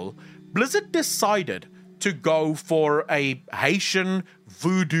example, Blizzard decided to go for a Haitian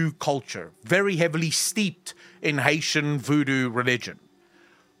voodoo culture, very heavily steeped in Haitian voodoo religion.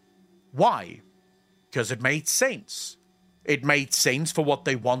 Why? Because it made sense. It made sense for what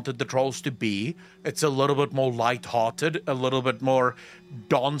they wanted the trolls to be. It's a little bit more lighthearted, a little bit more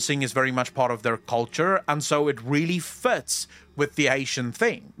dancing is very much part of their culture, and so it really fits with the Haitian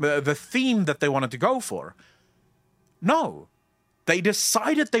thing, the theme that they wanted to go for. No. They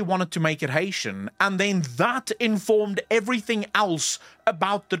decided they wanted to make it Haitian, and then that informed everything else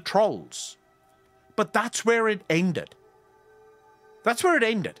about the trolls. But that's where it ended. That's where it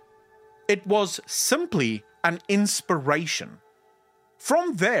ended. It was simply an inspiration.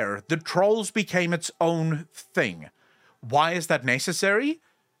 From there, the trolls became its own thing. Why is that necessary?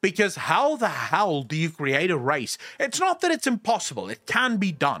 Because how the hell do you create a race? It's not that it's impossible. It can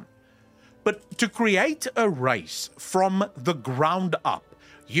be done. But to create a race from the ground up,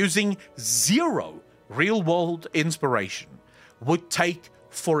 using zero real-world inspiration, would take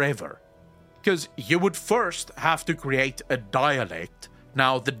forever. Because you would first have to create a dialect.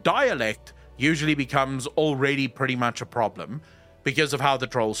 Now, the dialect usually becomes already pretty much a problem. Because of how the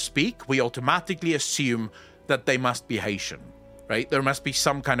trolls speak, we automatically assume that they must be Haitian, right? There must be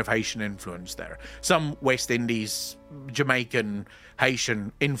some kind of Haitian influence there. Some West Indies, Jamaican,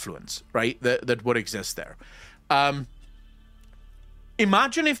 Haitian influence, right? That would exist there.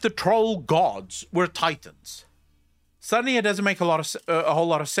 Imagine if the troll gods were titans. Suddenly it doesn't make a whole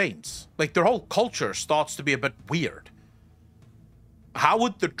lot of sense. Like, their whole culture starts to be a bit weird. How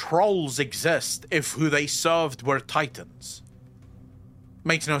would the trolls exist if who they served were titans?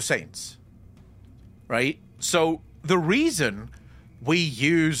 Makes no sense, right? So the reason we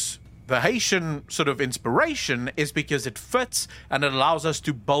use the Haitian sort of inspiration is because it fits and it allows us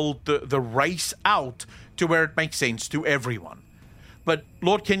to build the race out to where it makes sense to everyone. But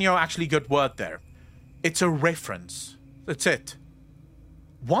Lord Kenyo, actually good word there. It's a reference. That's it.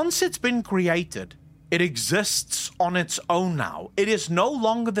 Once it's been created, it exists on its own now. It is no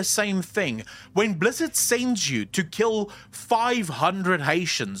longer the same thing. When Blizzard sends you to kill 500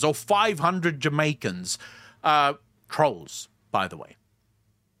 Haitians or 500 Jamaicans, trolls, by the way.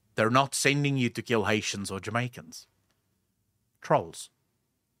 They're not sending you to kill Haitians or Jamaicans. Trolls.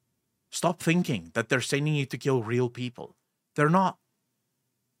 Stop thinking that they're sending you to kill real people. They're not.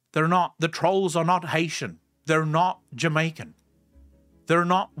 They're not. The trolls are not Haitian. They're not Jamaican. They're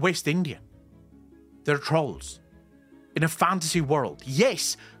not West Indian. They're trolls. In a fantasy world.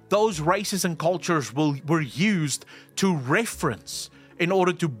 Yes, those races and cultures were used to reference in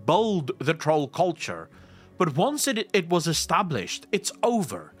order to build the troll culture. But once it was established, it's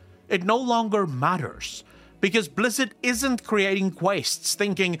over. It no longer matters. Because Blizzard isn't creating quests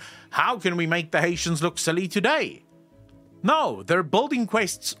thinking, how can we make the Haitians look silly today? No, they're building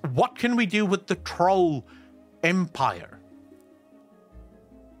quests. What can we do with the troll empire?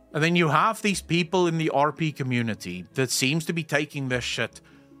 And then you have these people in the RP community that seems to be taking this shit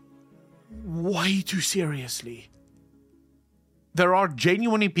way too seriously. There are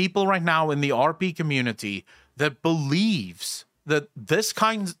genuinely people right now in the RP community that believes that these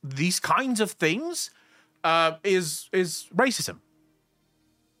kinds of things is racism.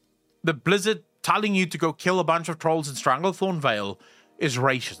 The Blizzard telling you to go kill a bunch of trolls in Stranglethorn Vale is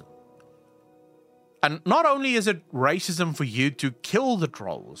racism. And not only is it racism for you to kill the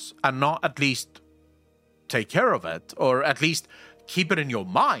trolls and not at least take care of it, or at least keep it in your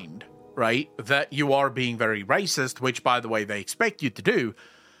mind, right, that you are being very racist, which, by the way, they expect you to do.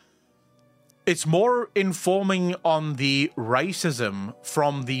 It's more informing on the racism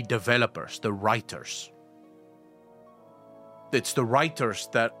from the developers, the writers. It's the writers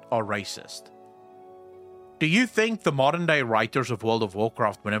that are racist. Do you think the modern day writers of World of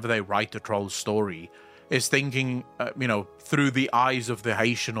Warcraft, whenever they write a troll story, is thinking, through the eyes of the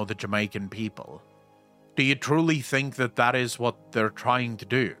Haitian or the Jamaican people? Do you truly think that that is what they're trying to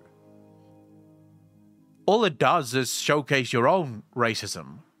do? All it does is showcase your own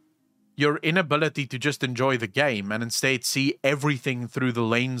racism. Your inability to just enjoy the game and instead see everything through the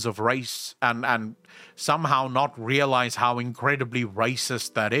lens of race and somehow not realize how incredibly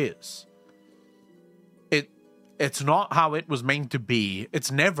racist that is. It's not how it was meant to be.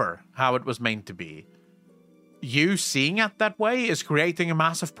 It's never how it was meant to be. You seeing it that way is creating a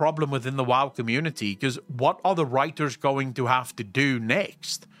massive problem within the WoW community, because what are the writers going to have to do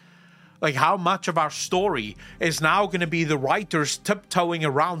next? Like, how much of our story is now going to be the writers tiptoeing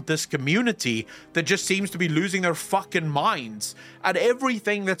around this community that just seems to be losing their fucking minds at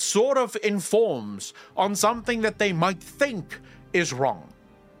everything that sort of informs on something that they might think is wrong?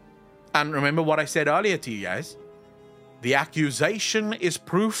 And remember what I said earlier to you guys. The accusation is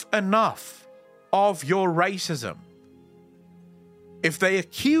proof enough of your racism. If they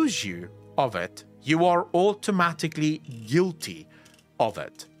accuse you of it, you are automatically guilty of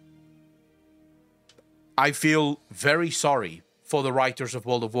it. I feel very sorry for the writers of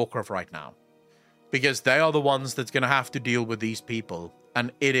World of Warcraft right now, because they are the ones that's going to have to deal with these people,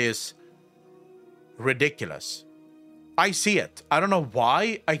 and it is ridiculous. I see it. I don't know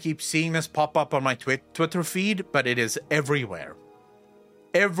why I keep seeing this pop up on my Twitter feed, but it is everywhere.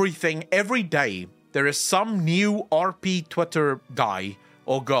 Everything, every day, there is some new RP Twitter guy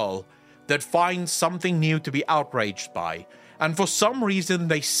or girl that finds something new to be outraged by. And for some reason,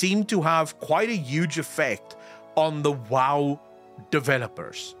 they seem to have quite a huge effect on the WoW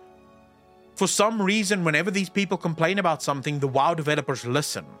developers. For some reason, whenever these people complain about something, the WoW developers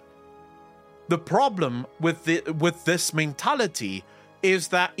listen. The problem with this mentality is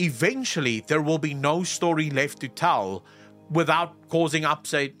that eventually there will be no story left to tell without causing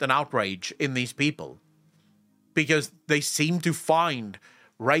upset and outrage in these people. Because they seem to find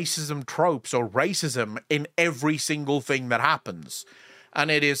racism tropes or racism in every single thing that happens. And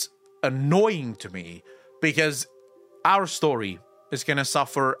it is annoying to me because our story is going to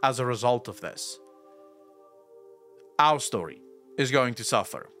suffer as a result of this. Our story is going to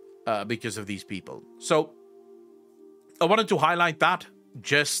suffer because of these people. So I wanted to highlight that,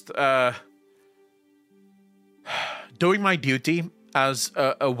 just doing my duty as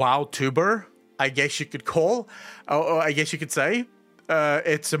a WoW tuber, I guess you could call, or I guess you could say.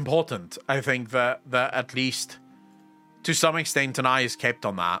 It's important, I think, that at least to some extent an eye is kept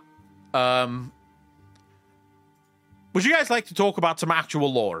on that. Would you guys like to talk about some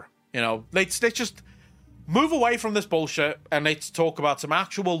actual lore? You know, let's just move away from this bullshit and let's talk about some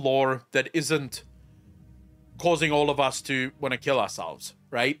actual lore that isn't causing all of us to want to kill ourselves,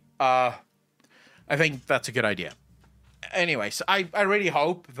 right? I think that's a good idea. Anyways, I really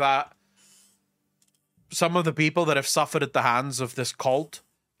hope that some of the people that have suffered at the hands of this cult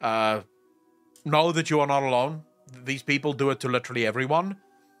know that you are not alone. These people do it to literally everyone.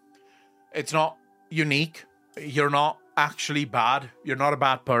 It's not unique. You're not actually bad. You're not a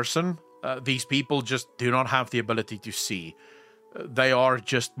bad person. These people just do not have the ability to see. They are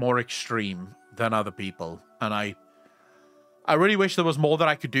just more extreme than other people. And I really wish there was more that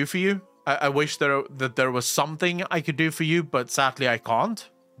I could do for you. I wish that there was something I could do for you, but sadly I can't.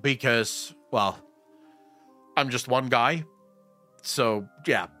 Because, well, I'm just one guy. So,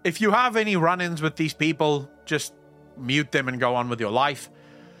 yeah. If you have any run-ins with these people, just mute them and go on with your life.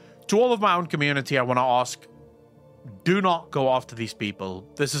 To all of my own community, I want to ask, do not go after these people.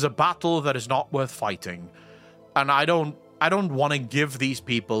 This is a battle that is not worth fighting. And I don't want to give these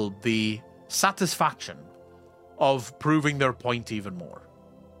people the satisfaction of proving their point even more.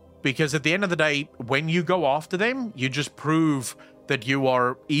 Because at the end of the day, when you go after them, you just prove that you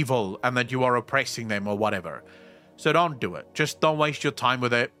are evil and that you are oppressing them or whatever. So don't do it. Just don't waste your time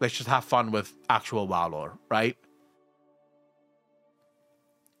with it. Let's just have fun with actual WoW lore, right?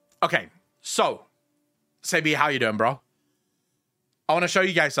 Okay, so Sebi, how you doing, bro? I want to show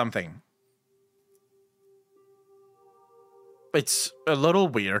you guys something. It's a little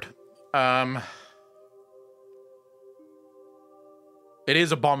weird. It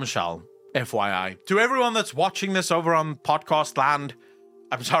is a bombshell, FYI. To everyone that's watching this over on podcast land,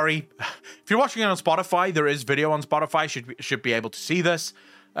 I'm sorry. If you're watching it on Spotify, there is video on Spotify. Should be able to see this.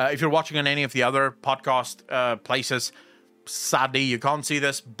 If you're watching on any of the other podcast places, sadly, you can't see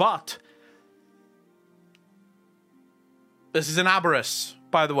this. But this is an Aberrus,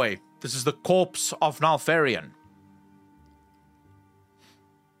 by the way. This is the corpse of Nalfarian.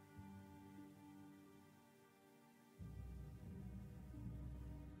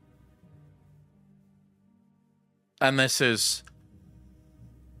 And this is,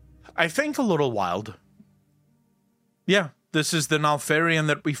 I think, a little wild. Yeah, this is the Nalfarian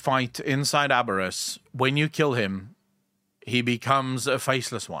that we fight inside Aberrus. When you kill him, he becomes a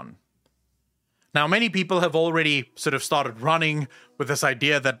faceless one. Now, many people have already sort of started running with this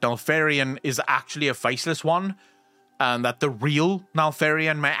idea that Nalfarian is actually a faceless one, and that the real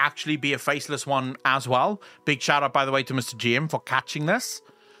Nalfarian may actually be a faceless one as well. Big shout out, by the way, to Mr. GM for catching this.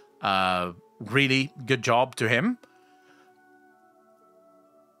 really good job to him.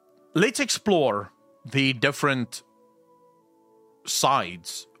 Let's explore the different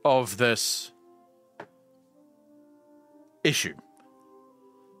sides of this issue.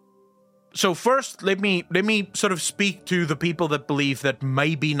 So first, let me sort of speak to the people that believe that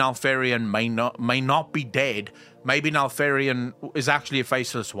maybe Nalfarian may not be dead. Maybe Nalfarian is actually a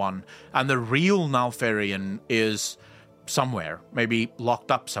faceless one, and the real Nalfarian is somewhere, maybe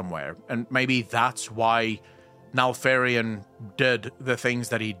locked up somewhere, and maybe that's why Nalfarian did the things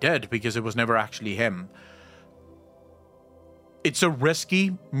that he did, because it was never actually him. It's a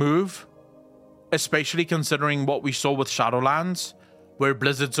risky move, especially considering what we saw with Shadowlands, where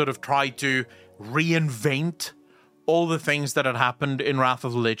Blizzard sort of tried to reinvent all the things that had happened in Wrath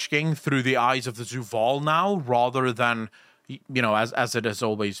of the Lich King through the eyes of the Zuval now, rather than, as it has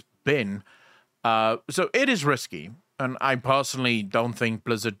always been. So it is risky, and I personally don't think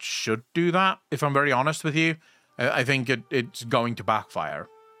Blizzard should do that, if I'm very honest with you. I think it's going to backfire,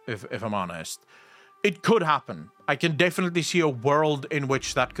 if I'm honest. It could happen. I can definitely see a world in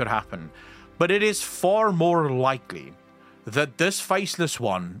which that could happen. But it is far more likely that this faceless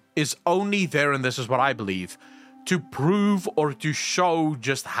one is only there, and this is what I believe, to prove or to show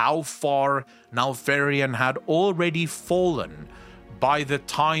just how far Nalfarian had already fallen by the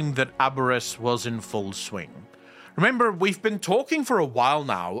time that Aberrus was in full swing. Remember, we've been talking for a while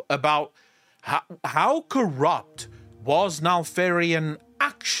now about how corrupt was Nalfarian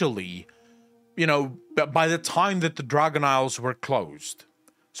actually, by the time that the Dragon Isles were closed.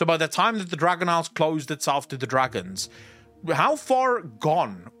 So by the time that the Dragon Isles closed itself to the dragons, how far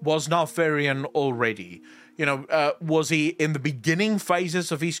gone was Nalfarian already? Was he in the beginning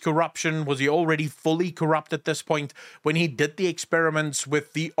phases of his corruption? Was he already fully corrupt at this point when he did the experiments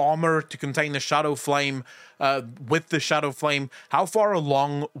with the armor to contain the Shadow Flame, with the Shadow Flame? How far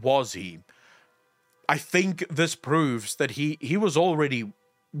along was he? I think this proves that he was already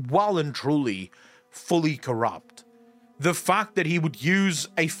well and truly fully corrupt. The fact that he would use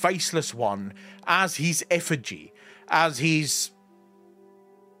a faceless one as his effigy, as his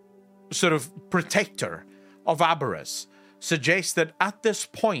sort of protector of Aberrus, suggests that at this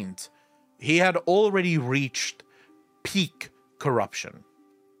point, he had already reached peak corruption.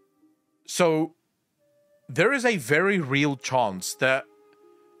 So, there is a very real chance that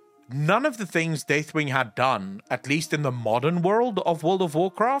none of the things Deathwing had done, at least in the modern world of World of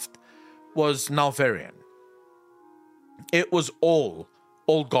Warcraft, was Nalfarian. It was all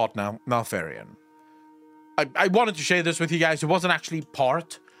God Nalfarian. I wanted to share this with you guys. It wasn't actually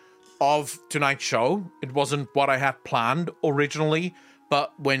part of tonight's show. It wasn't what I had planned originally,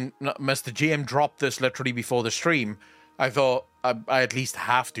 but when Mr. GM dropped this literally before the stream, I thought I at least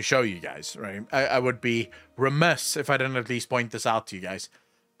have to show you guys, right? I would be remiss if I didn't at least point this out to you guys.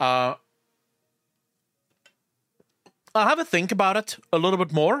 I'll have a think about it a little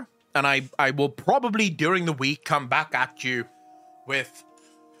bit more, and I will probably during the week come back at you with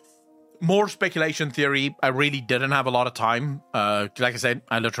more speculation theory. I really didn't have a lot of time. Like I said,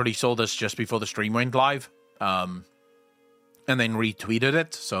 I literally saw this just before the stream went live, and then retweeted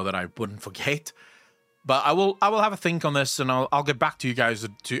it so that I wouldn't forget. But I will have a think on this, and I'll get back to you guys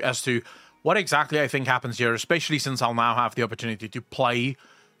as to what exactly I think happens here, especially since I'll now have the opportunity to play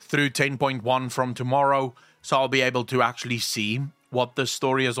through 10.1 from tomorrow, so I'll be able to actually see what this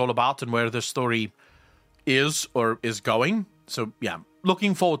story is all about and where this story is or is going. So yeah,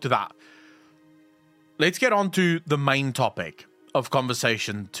 looking forward to that. Let's get on to the main topic of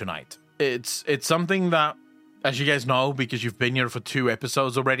conversation tonight. It's something that, as you guys know, because you've been here for 2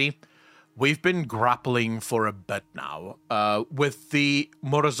 episodes already, we've been grappling for a bit now with the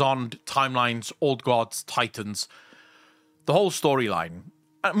Morozond timelines, Old Gods, Titans, the whole storyline.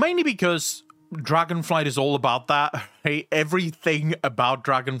 Mainly because Dragonflight is all about that. Right? Everything about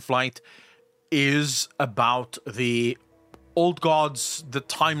Dragonflight is about the Old Gods, the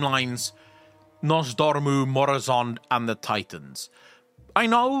timelines, Nosdormu, Morozond, and the Titans. I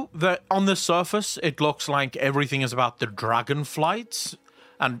know that on the surface, it looks like everything is about the Dragonflights,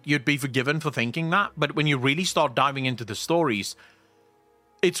 and you'd be forgiven for thinking that, but when you really start diving into the stories,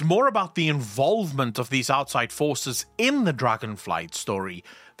 it's more about the involvement of these outside forces in the Dragonflight story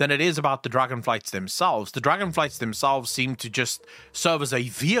than it is about the Dragonflights themselves. The Dragonflights themselves seem to just serve as a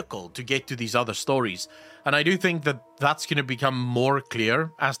vehicle to get to these other stories. And I do think that that's going to become more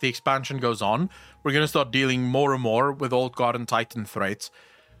clear as the expansion goes on. We're going to start dealing more and more with Old God and Titan threats.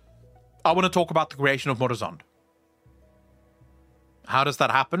 I want to talk about the creation of Morozond. How does that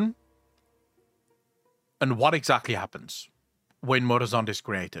happen? And what exactly happens when Morozond is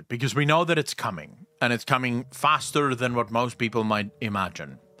created? Because we know that it's coming, and it's coming faster than what most people might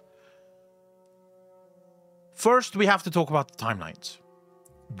imagine. first we have to talk about the timelines.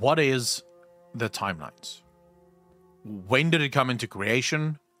 What is the timelines? When did it come into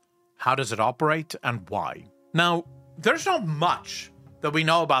creation? How does it operate, and why? Now, there's not much that we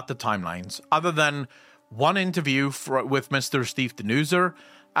know about the timelines other than one interview with Mr. Steve Denuser,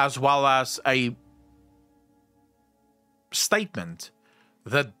 as well as a statement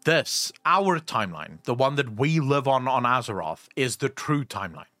that this, our timeline, the one that we live on Azeroth, is the true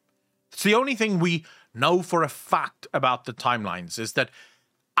timeline. It's the only thing we know for a fact about the timelines, is that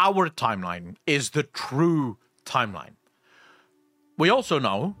our timeline is the true timeline. We also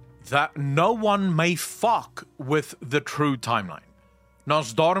know that no one may fuck with the true timeline.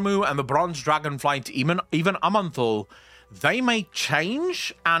 Nosdormu and the Bronze Dragonflight, even Amanthul, they may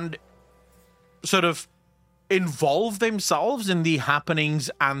change and sort of involve themselves in the happenings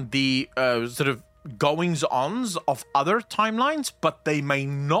and the sort of goings-ons of other timelines, but they may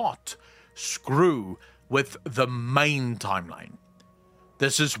not screw with the main timeline.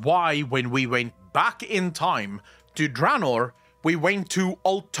 This is why when we went back in time to Draenor, we went to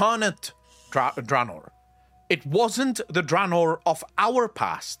alternate Draenor. It wasn't the Draenor of our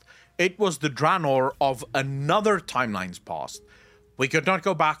past. It was the Draenor of another timeline's past. We could not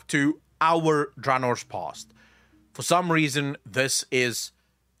go back to our Draenor's past. For some reason, this is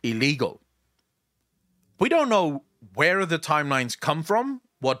illegal. We don't know where the timelines come from,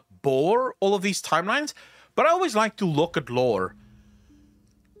 what bore all of these timelines, but I always like to look at lore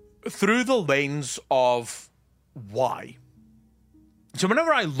through the lens of why. So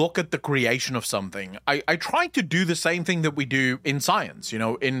whenever I look at the creation of something, I try to do the same thing that we do in science,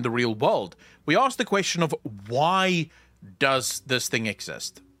 in the real world. We ask the question of why does this thing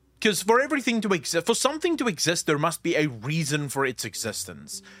exist? Because for everything to exist, for something to exist, there must be a reason for its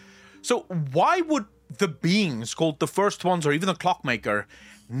existence. So why would the beings called the First Ones or even the Clockmaker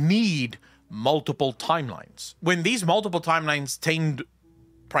need multiple timelines, when these multiple timelines tend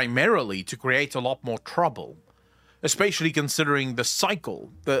primarily to create a lot more trouble? Especially considering the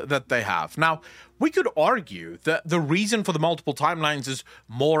cycle that they have. Now, we could argue that the reason for the multiple timelines is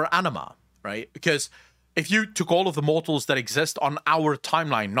more anima, right? Because if you took all of the mortals that exist on our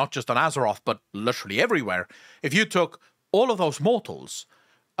timeline, not just on Azeroth, but literally everywhere, if you took all of those mortals,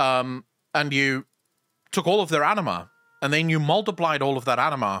 and you took all of their anima, and then you multiplied all of that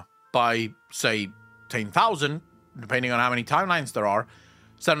anima by, say, 10,000, depending on how many timelines there are,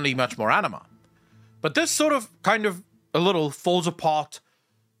 suddenly much more anima. But this sort of kind of a little falls apart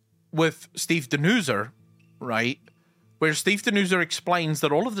with Steve Denuser, right? Where Steve Denuser explains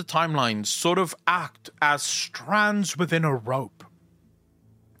that all of the timelines sort of act as strands within a rope.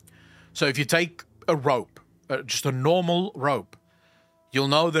 So if you take a rope, just a normal rope, you'll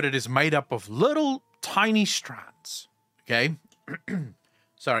know that it is made up of little tiny strands, okay?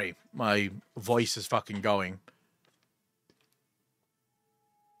 Sorry, my voice is fucking going.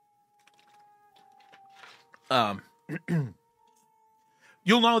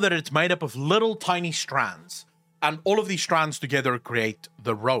 You'll know that it's made up of little tiny strands, and all of these strands together create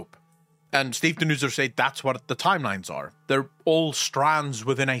the rope. And Steve Denuser said that's what the timelines are. They're all strands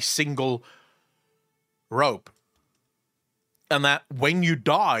within a single rope. And that when you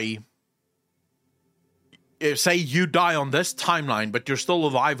die, say you die on this timeline, but you're still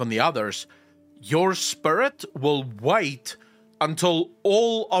alive on the others, your spirit will wait until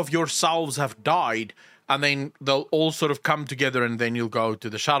all of yourselves have died, and then they'll all sort of come together, and then you'll go to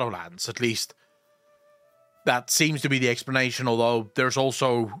the Shadowlands. At least that seems to be the explanation, although there's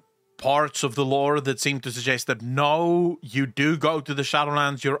also parts of the lore that seem to suggest that no, you do go to the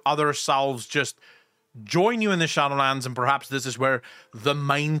Shadowlands, your other selves just join you in the Shadowlands, and perhaps this is where the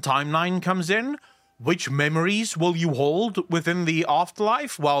main timeline comes in. Which memories will you hold within the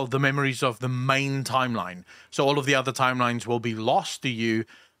afterlife? Well, the memories of the main timeline. So all of the other timelines will be lost to you.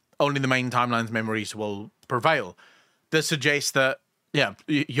 Only the main timeline's memories will prevail. This suggests that, yeah,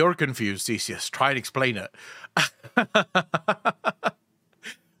 you're confused, Theseus. Try and explain it.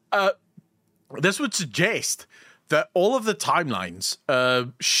 This would suggest that all of the timelines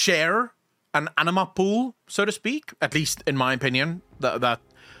share an anima pool, so to speak. At least, in my opinion,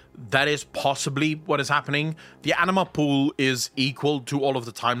 that is possibly what is happening. The anima pool is equal to all of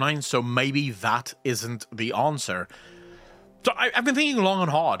the timelines, so maybe that isn't the answer. So I've been thinking long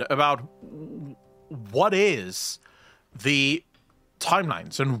and hard about what is the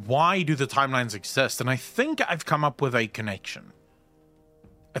timelines and why do the timelines exist, and I think I've come up with a connection.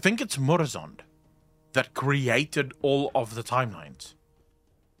 I think it's Murozond that created all of the timelines.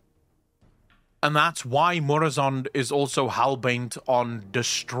 And that's why Murozond is also hellbent on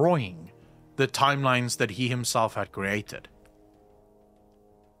destroying the timelines that he himself had created.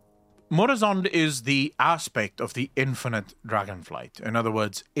 Morazond is the aspect of the infinite dragonflight. In other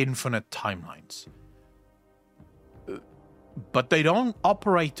words, infinite timelines. But they don't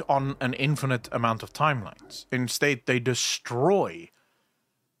operate on an infinite amount of timelines. Instead, they destroy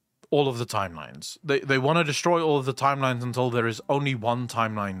all of the timelines. They want to destroy all of the timelines until there is only one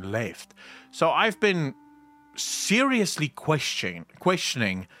timeline left. So I've been seriously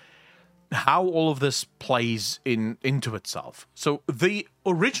questioning how all of this plays into itself. So the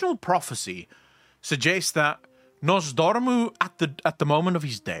original prophecy suggests that Nosdormu, at the moment of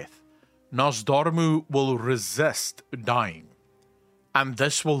his death, Nosdormu will resist dying, and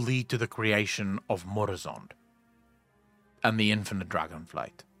this will lead to the creation of Morazond and the infinite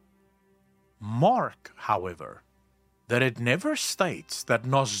dragonflight. Mark, however, that it never states that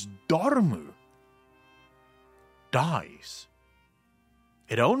Nosdormu dies.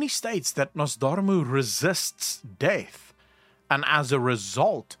 It only states that Nosdormu resists death, and as a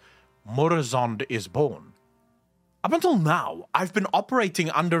result, Morazond is born. Up until now, I've been operating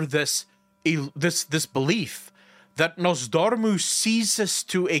under this belief that Nosdormu ceases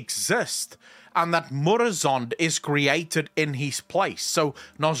to exist and that Morazond is created in his place. So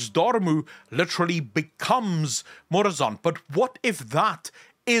Nosdormu literally becomes Morazond. But what if that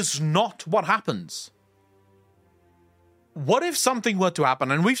is not what happens? What if something were to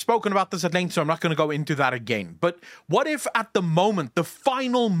happen, and we've spoken about this at length, so I'm not going to go into that again, but what if at the moment, the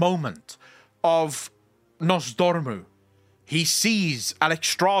final moment of Nosdormu, he sees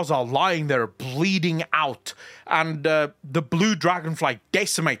Alexstrasza lying there bleeding out, and the blue dragonfly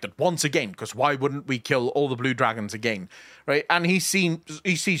decimated once again, because why wouldn't we kill all the blue dragons again, right? And he sees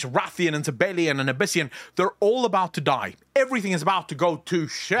Rathian and Tibelian and Abyssian. They're all about to die. Everything is about to go to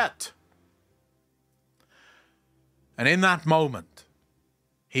shit. And in that moment,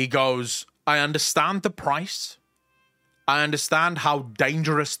 he goes, I understand the price. I understand how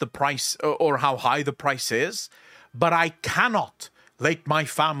dangerous the price or how high the price is, but I cannot let my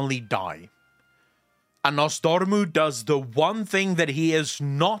family die. And Nosdormu does the one thing that he is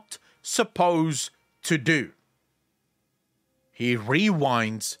not supposed to do. He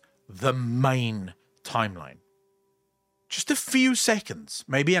rewinds the main timeline. Just a few seconds,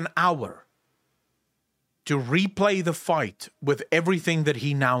 maybe an hour, to replay the fight with everything that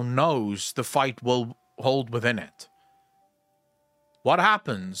he now knows the fight will hold within it. What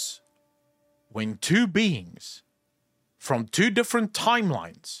happens when two beings from two different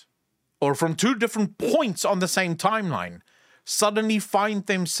timelines, or from two different points on the same timeline, suddenly find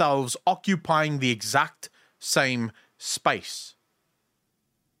themselves occupying the exact same space?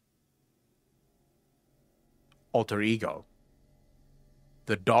 Alter ego.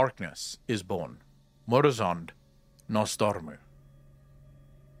 The darkness is born. Morazond, Nosdormu.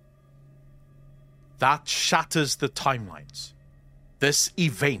 That shatters the timelines. This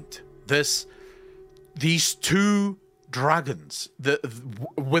event, these two dragons,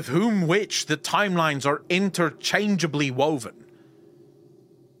 with which the timelines are interchangeably woven,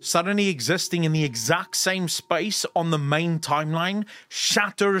 suddenly existing in the exact same space on the main timeline,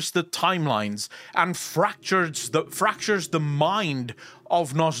 shatters the timelines and fractures the mind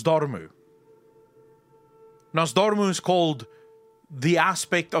of Nosdormu. Nosdormu is called the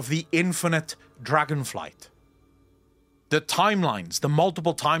aspect of the infinite dragonflight. The timelines, the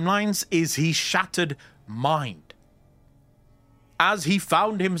multiple timelines, is his shattered mind. As he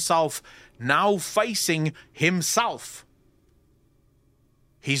found himself now facing himself,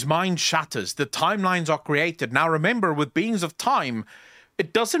 his mind shatters. The timelines are created. Now remember, with beings of time,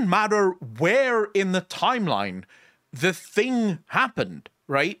 it doesn't matter where in the timeline the thing happened,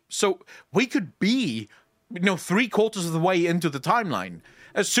 right? So we could be 3/4 of the way into the timeline.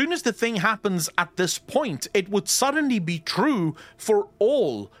 As soon as the thing happens at this point, it would suddenly be true for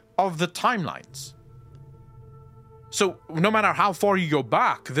all of the timelines. So no matter how far you go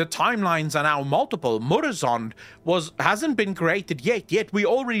back, the timelines are now multiple. Morazond hasn't been created yet we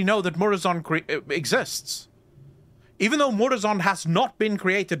already know that Morazond exists. Even though Morazond has not been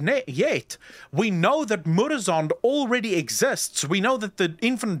created yet, we know that Morazond already exists. We know that the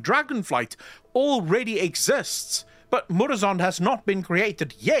infinite dragonflight already exists, but Morazond has not been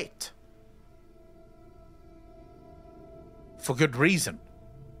created yet. For good reason.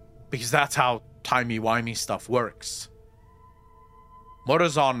 Because that's how timey-wimey stuff works.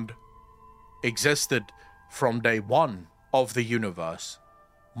 Morazond existed from day one of the universe.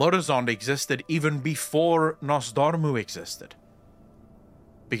 Morazond existed even before Nosdormu existed.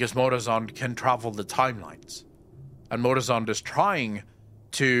 Because Morazond can travel the timelines. And Morazond is trying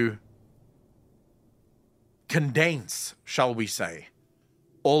to condense, shall we say,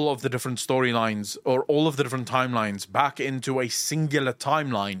 all of the different storylines or all of the different timelines back into a singular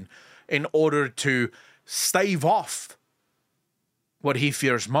timeline in order to stave off what he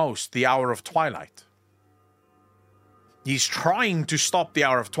fears most, the Hour of Twilight. He's trying to stop the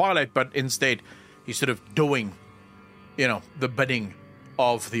Hour of Twilight, but instead he's sort of doing, the bidding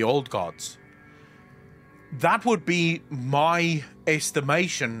of the old gods. That would be my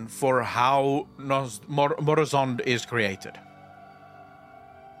estimation for how Morozond is created.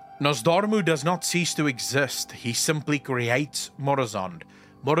 Nosdormu does not cease to exist. He simply creates Morozond.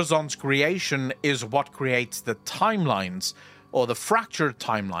 Morozond's creation is what creates the timelines, or the fractured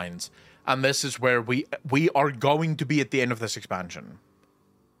timelines, and this is where we are going to be at the end of this expansion.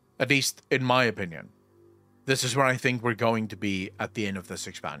 At least, in my opinion. This is where I think we're going to be at the end of this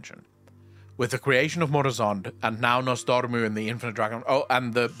expansion. With the creation of Morozond, and now Nosdormu and the Infinite Dragon...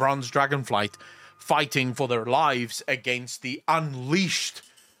 and the Bronze Dragonflight fighting for their lives against the unleashed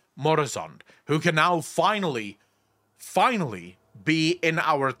Morozond, who can now finally be in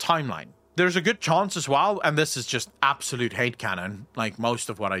our timeline. There's a good chance as well, and this is just absolute hate canon, like most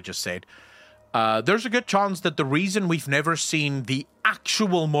of what I just said. There's a good chance that the reason we've never seen the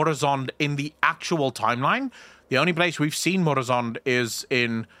actual Morozond in the actual timeline, the only place we've seen Morozond is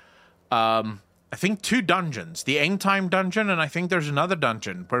in, I think, 2 dungeons. The End Time dungeon, and I think there's another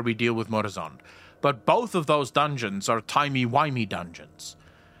dungeon where we deal with Morozond. But both of those dungeons are timey-wimey dungeons,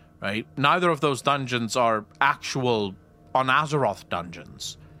 right? Neither of those dungeons are actual on Azeroth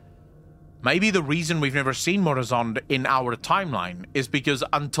dungeons. Maybe the reason we've never seen Morozond in our timeline is because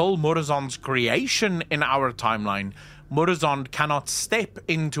until Morozond's creation in our timeline, Morozond cannot step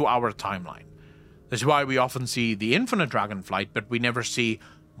into our timeline. This is why we often see the Infinite Dragonflight, but we never see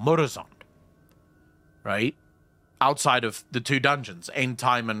Morozond, right? Outside of the 2 dungeons, End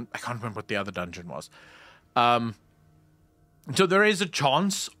Time, and I can't remember what the other dungeon was. So there is a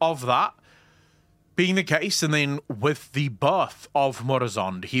chance of that being the case, and then with the birth of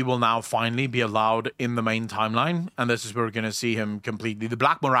Morozond, he will now finally be allowed in the main timeline, and this is where we're going to see him completely. The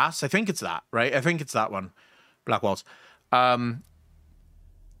Black Morass, I think it's that, right? I think it's that one. Black Walls. Yeah,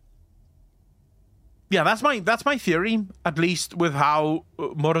 that's my theory, at least with how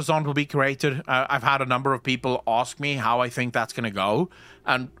Morozond will be created. I've had a number of people ask me how I think that's going to go,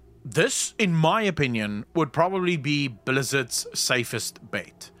 and this, in my opinion, would probably be Blizzard's safest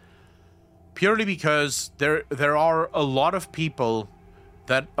bet. Purely because there are a lot of people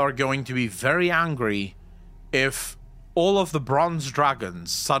that are going to be very angry if all of the bronze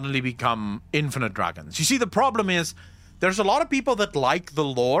dragons suddenly become infinite dragons. You see, the problem is there's a lot of people that like the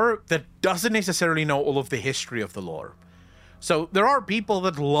lore that doesn't necessarily know all of the history of the lore. So there are people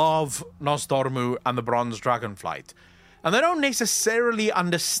that love Nosdormu and the Bronze Dragonflight, and they don't necessarily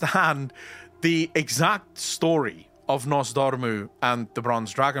understand the exact story of Nosdormu and the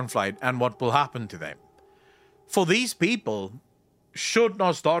Bronze Dragonflight and what will happen to them. For these people, should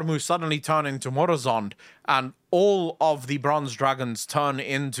Nosdormu suddenly turn into Morozond and all of the Bronze Dragons turn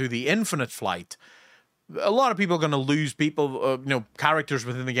into the Infinite Flight, a lot of people are going to lose characters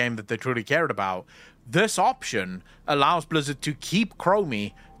within the game that they truly cared about. This option allows Blizzard to keep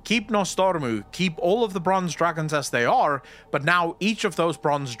Chromie, keep Nosdormu, keep all of the Bronze Dragons as they are, but now each of those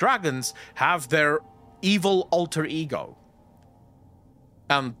Bronze Dragons have their evil alter ego.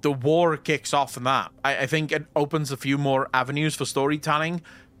 And the war kicks off in that. I think it opens a few more avenues for storytelling.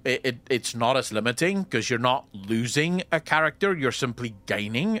 It's not as limiting because you're not losing a character, you're simply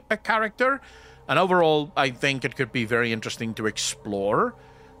gaining a character. And overall, I think it could be very interesting to explore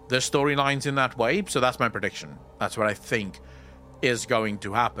the storylines in that way. So that's my prediction. That's what I think is going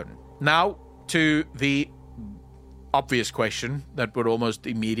to happen. Now, to the obvious question that would almost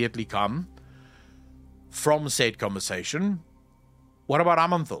immediately come from said conversation. What about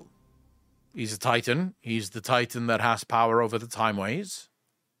Aman'Thul? He's a Titan. He's the Titan that has power over the Timeways.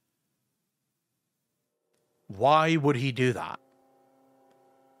 Why would he do that?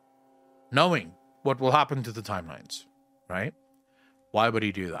 Knowing what will happen to the timelines, right? Why would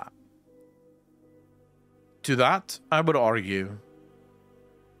he do that? To that, I would argue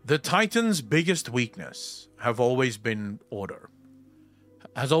the Titans' biggest weakness have always been order.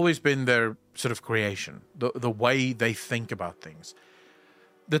 Has always been their sort of creation, the way they think about things.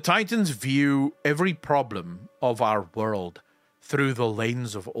 The Titans view every problem of our world through the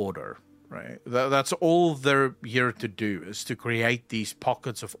lens of order, right? That's all they're here to do, is to create these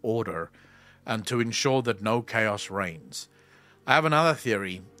pockets of order and to ensure that no chaos reigns. I have another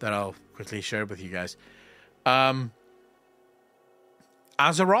theory that I'll quickly share with you guys. Azeroth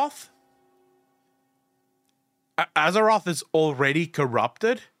is already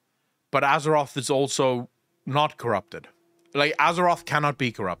corrupted, but Azeroth is also not corrupted. Like, Azeroth cannot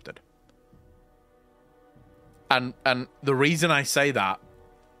be corrupted. And the reason I say that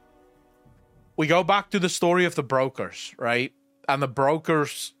we go back to the story of the brokers, right? And the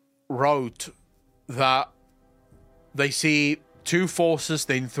brokers wrote that they see 2 forces,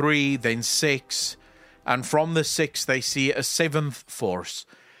 then 3, then 6, and from the 6 they see a 7th force.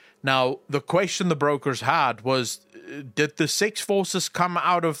 Now, the question the brokers had was, did the 6 forces come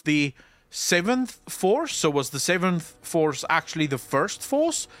out of the 7th force? So was the 7th force actually the first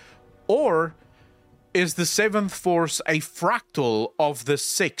force? Or is the 7th force a fractal of the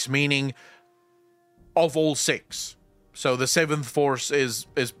 6, meaning of all 6? So the 7th force is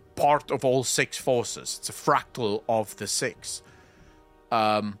part of all 6 forces. It's a fractal of the 6.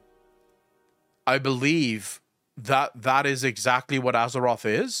 I believe that is exactly what Azeroth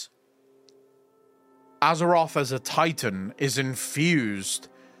is. Azeroth as a Titan is infused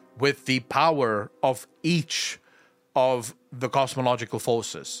with the power of each of the cosmological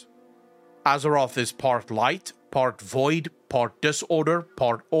forces. Azeroth is part light, part void, part disorder,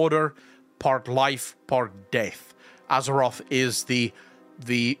 part order, part life, part death. Azeroth is the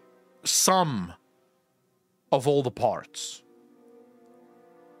sum of all the parts.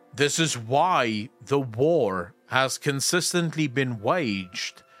 This is why the war has consistently been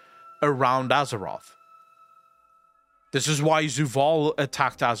waged around Azeroth. This is why Zuval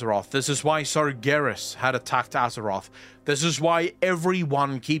attacked Azeroth. This is why Sargeras had attacked Azeroth. This is why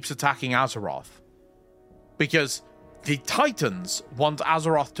everyone keeps attacking Azeroth. Because the Titans want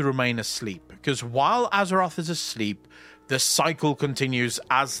Azeroth to remain asleep. Because while Azeroth is asleep, the cycle continues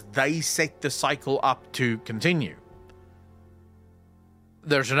as they set the cycle up to continue.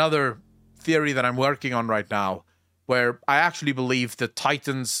 There's another theory that I'm working on right now where I actually believe the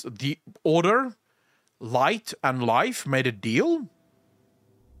Titans, the Order, Light, and Life made a deal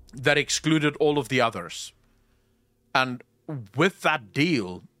that excluded all of the others. And with that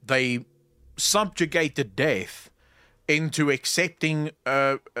deal, they subjugated Death into accepting,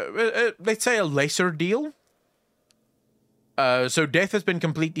 let's say, a lesser deal. So Death has been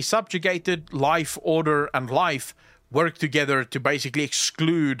completely subjugated. Life, Order, and Life work together to basically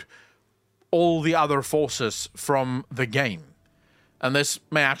exclude all the other forces from the game. And this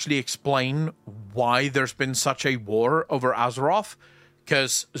may actually explain why there's been such a war over Azeroth,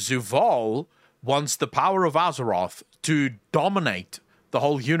 because Zuval wants the power of Azeroth to dominate the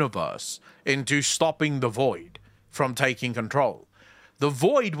whole universe into stopping the Void from taking control. The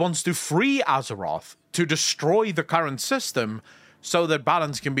Void wants to free Azeroth to destroy the current system so that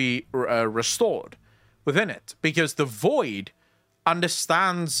balance can be restored within it, because the Void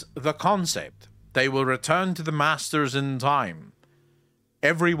understands the concept. They will return to the Masters in time.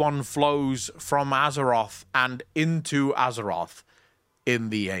 Everyone flows from Azeroth and into Azeroth in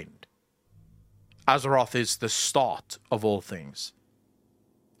the end. Azeroth is the start of all things.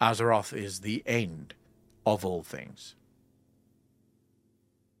 Azeroth is the end of all things.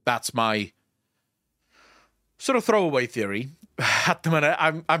 That's my sort of throwaway theory. At the minute,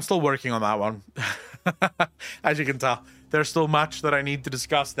 I'm still working on that one. As you can tell, there's still much that I need to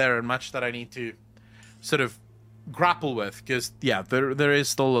discuss there and much that I need to sort of grapple with, because there is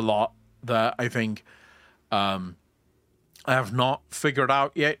still a lot that I think I have not figured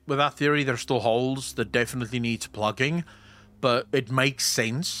out yet with that theory. There's still holes that definitely needs plugging, but it makes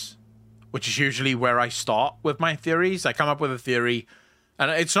sense, which is usually where I start with my theories. I come up with a theory,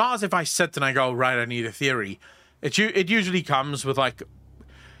 and it's not as if I sit and I go, right, I need a theory. It usually comes with, like,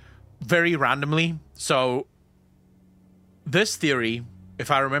 very randomly. So this theory,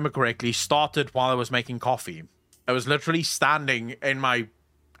 if I remember correctly, started while I was making coffee. I was literally standing in my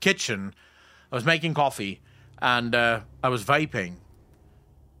kitchen. I was making coffee, and I was vaping.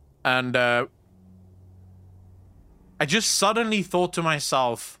 And I just suddenly thought to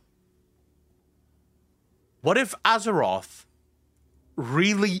myself, what if Azeroth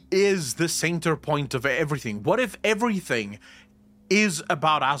really is the center point of everything? What if everything is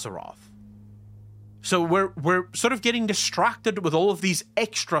about Azeroth? So we're sort of getting distracted with all of these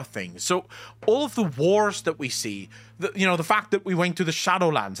extra things. So all of the wars that we see, the fact that we went to the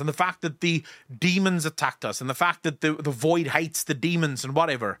Shadowlands, and the fact that the demons attacked us, and the fact that the Void hates the demons and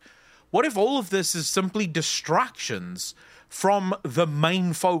whatever. What if all of this is simply distractions from the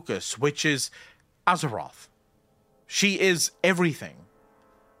main focus, which is Azeroth? She is everything.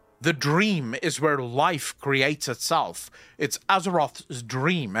 The dream is where life creates itself. It's Azeroth's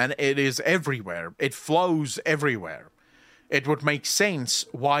dream, and it is everywhere. It flows everywhere. It would make sense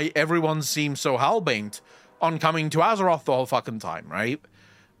why everyone seems so hellbent on coming to Azeroth the whole fucking time, right?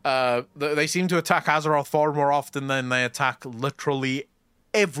 They seem to attack Azeroth far more often than they attack literally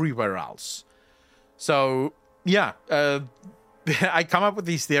everywhere else. So, yeah, I come up with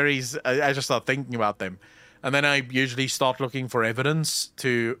these theories. I just start thinking about them. And then I usually start looking for evidence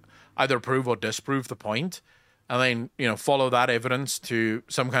to either prove or disprove the point, and then follow that evidence to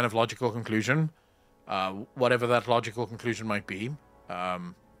some kind of logical conclusion, whatever that logical conclusion might be.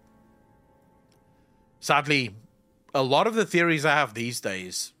 Sadly, a lot of the theories I have these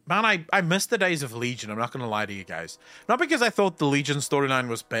days, man, I miss the days of Legion. I'm not going to lie to you guys. Not because I thought the Legion storyline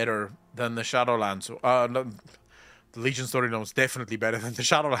was better than the Shadowlands. No, the Legion storyline was definitely better than the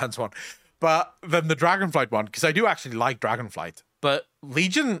Shadowlands one, but than the Dragonflight one, because I do actually like Dragonflight. But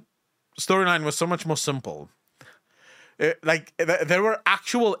Legion storyline was so much more simple. There were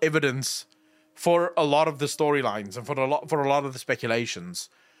actual evidence for a lot of the storylines and for a lot of the speculations.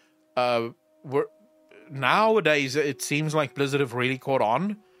 Nowadays, it seems like Blizzard have really caught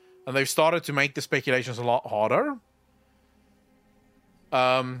on, and they've started to make the speculations a lot harder.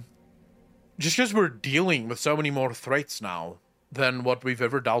 Just because we're dealing with so many more threats now than what we've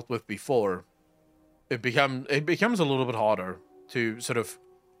ever dealt with before, it becomes a little bit harder to sort of,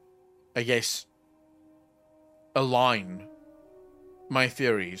 I guess, align my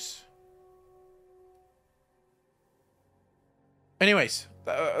theories. Anyways,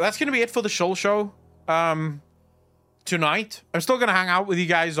 that's going to be it for the Shill show. Tonight, I'm still going to hang out with you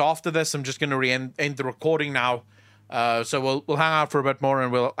guys after this. I'm just going to end the recording now. So we'll hang out for a bit more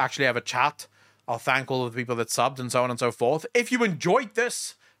and we'll actually have a chat. I'll thank all of the people that subbed and so on and so forth. If you enjoyed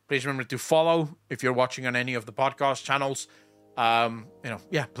this, please remember to follow. If you're watching on any of the podcast channels,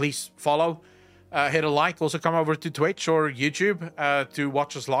 please follow. Hit a like. Also come over to Twitch or YouTube to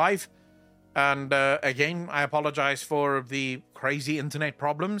watch us live. And again, I apologize for the crazy internet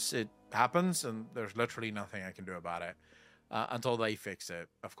problems. It happens, and there's literally nothing I can do about it until they fix it,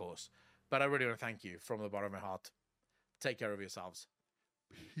 of course. But I really want to thank you from the bottom of my heart. Take care of yourselves.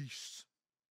 Peace.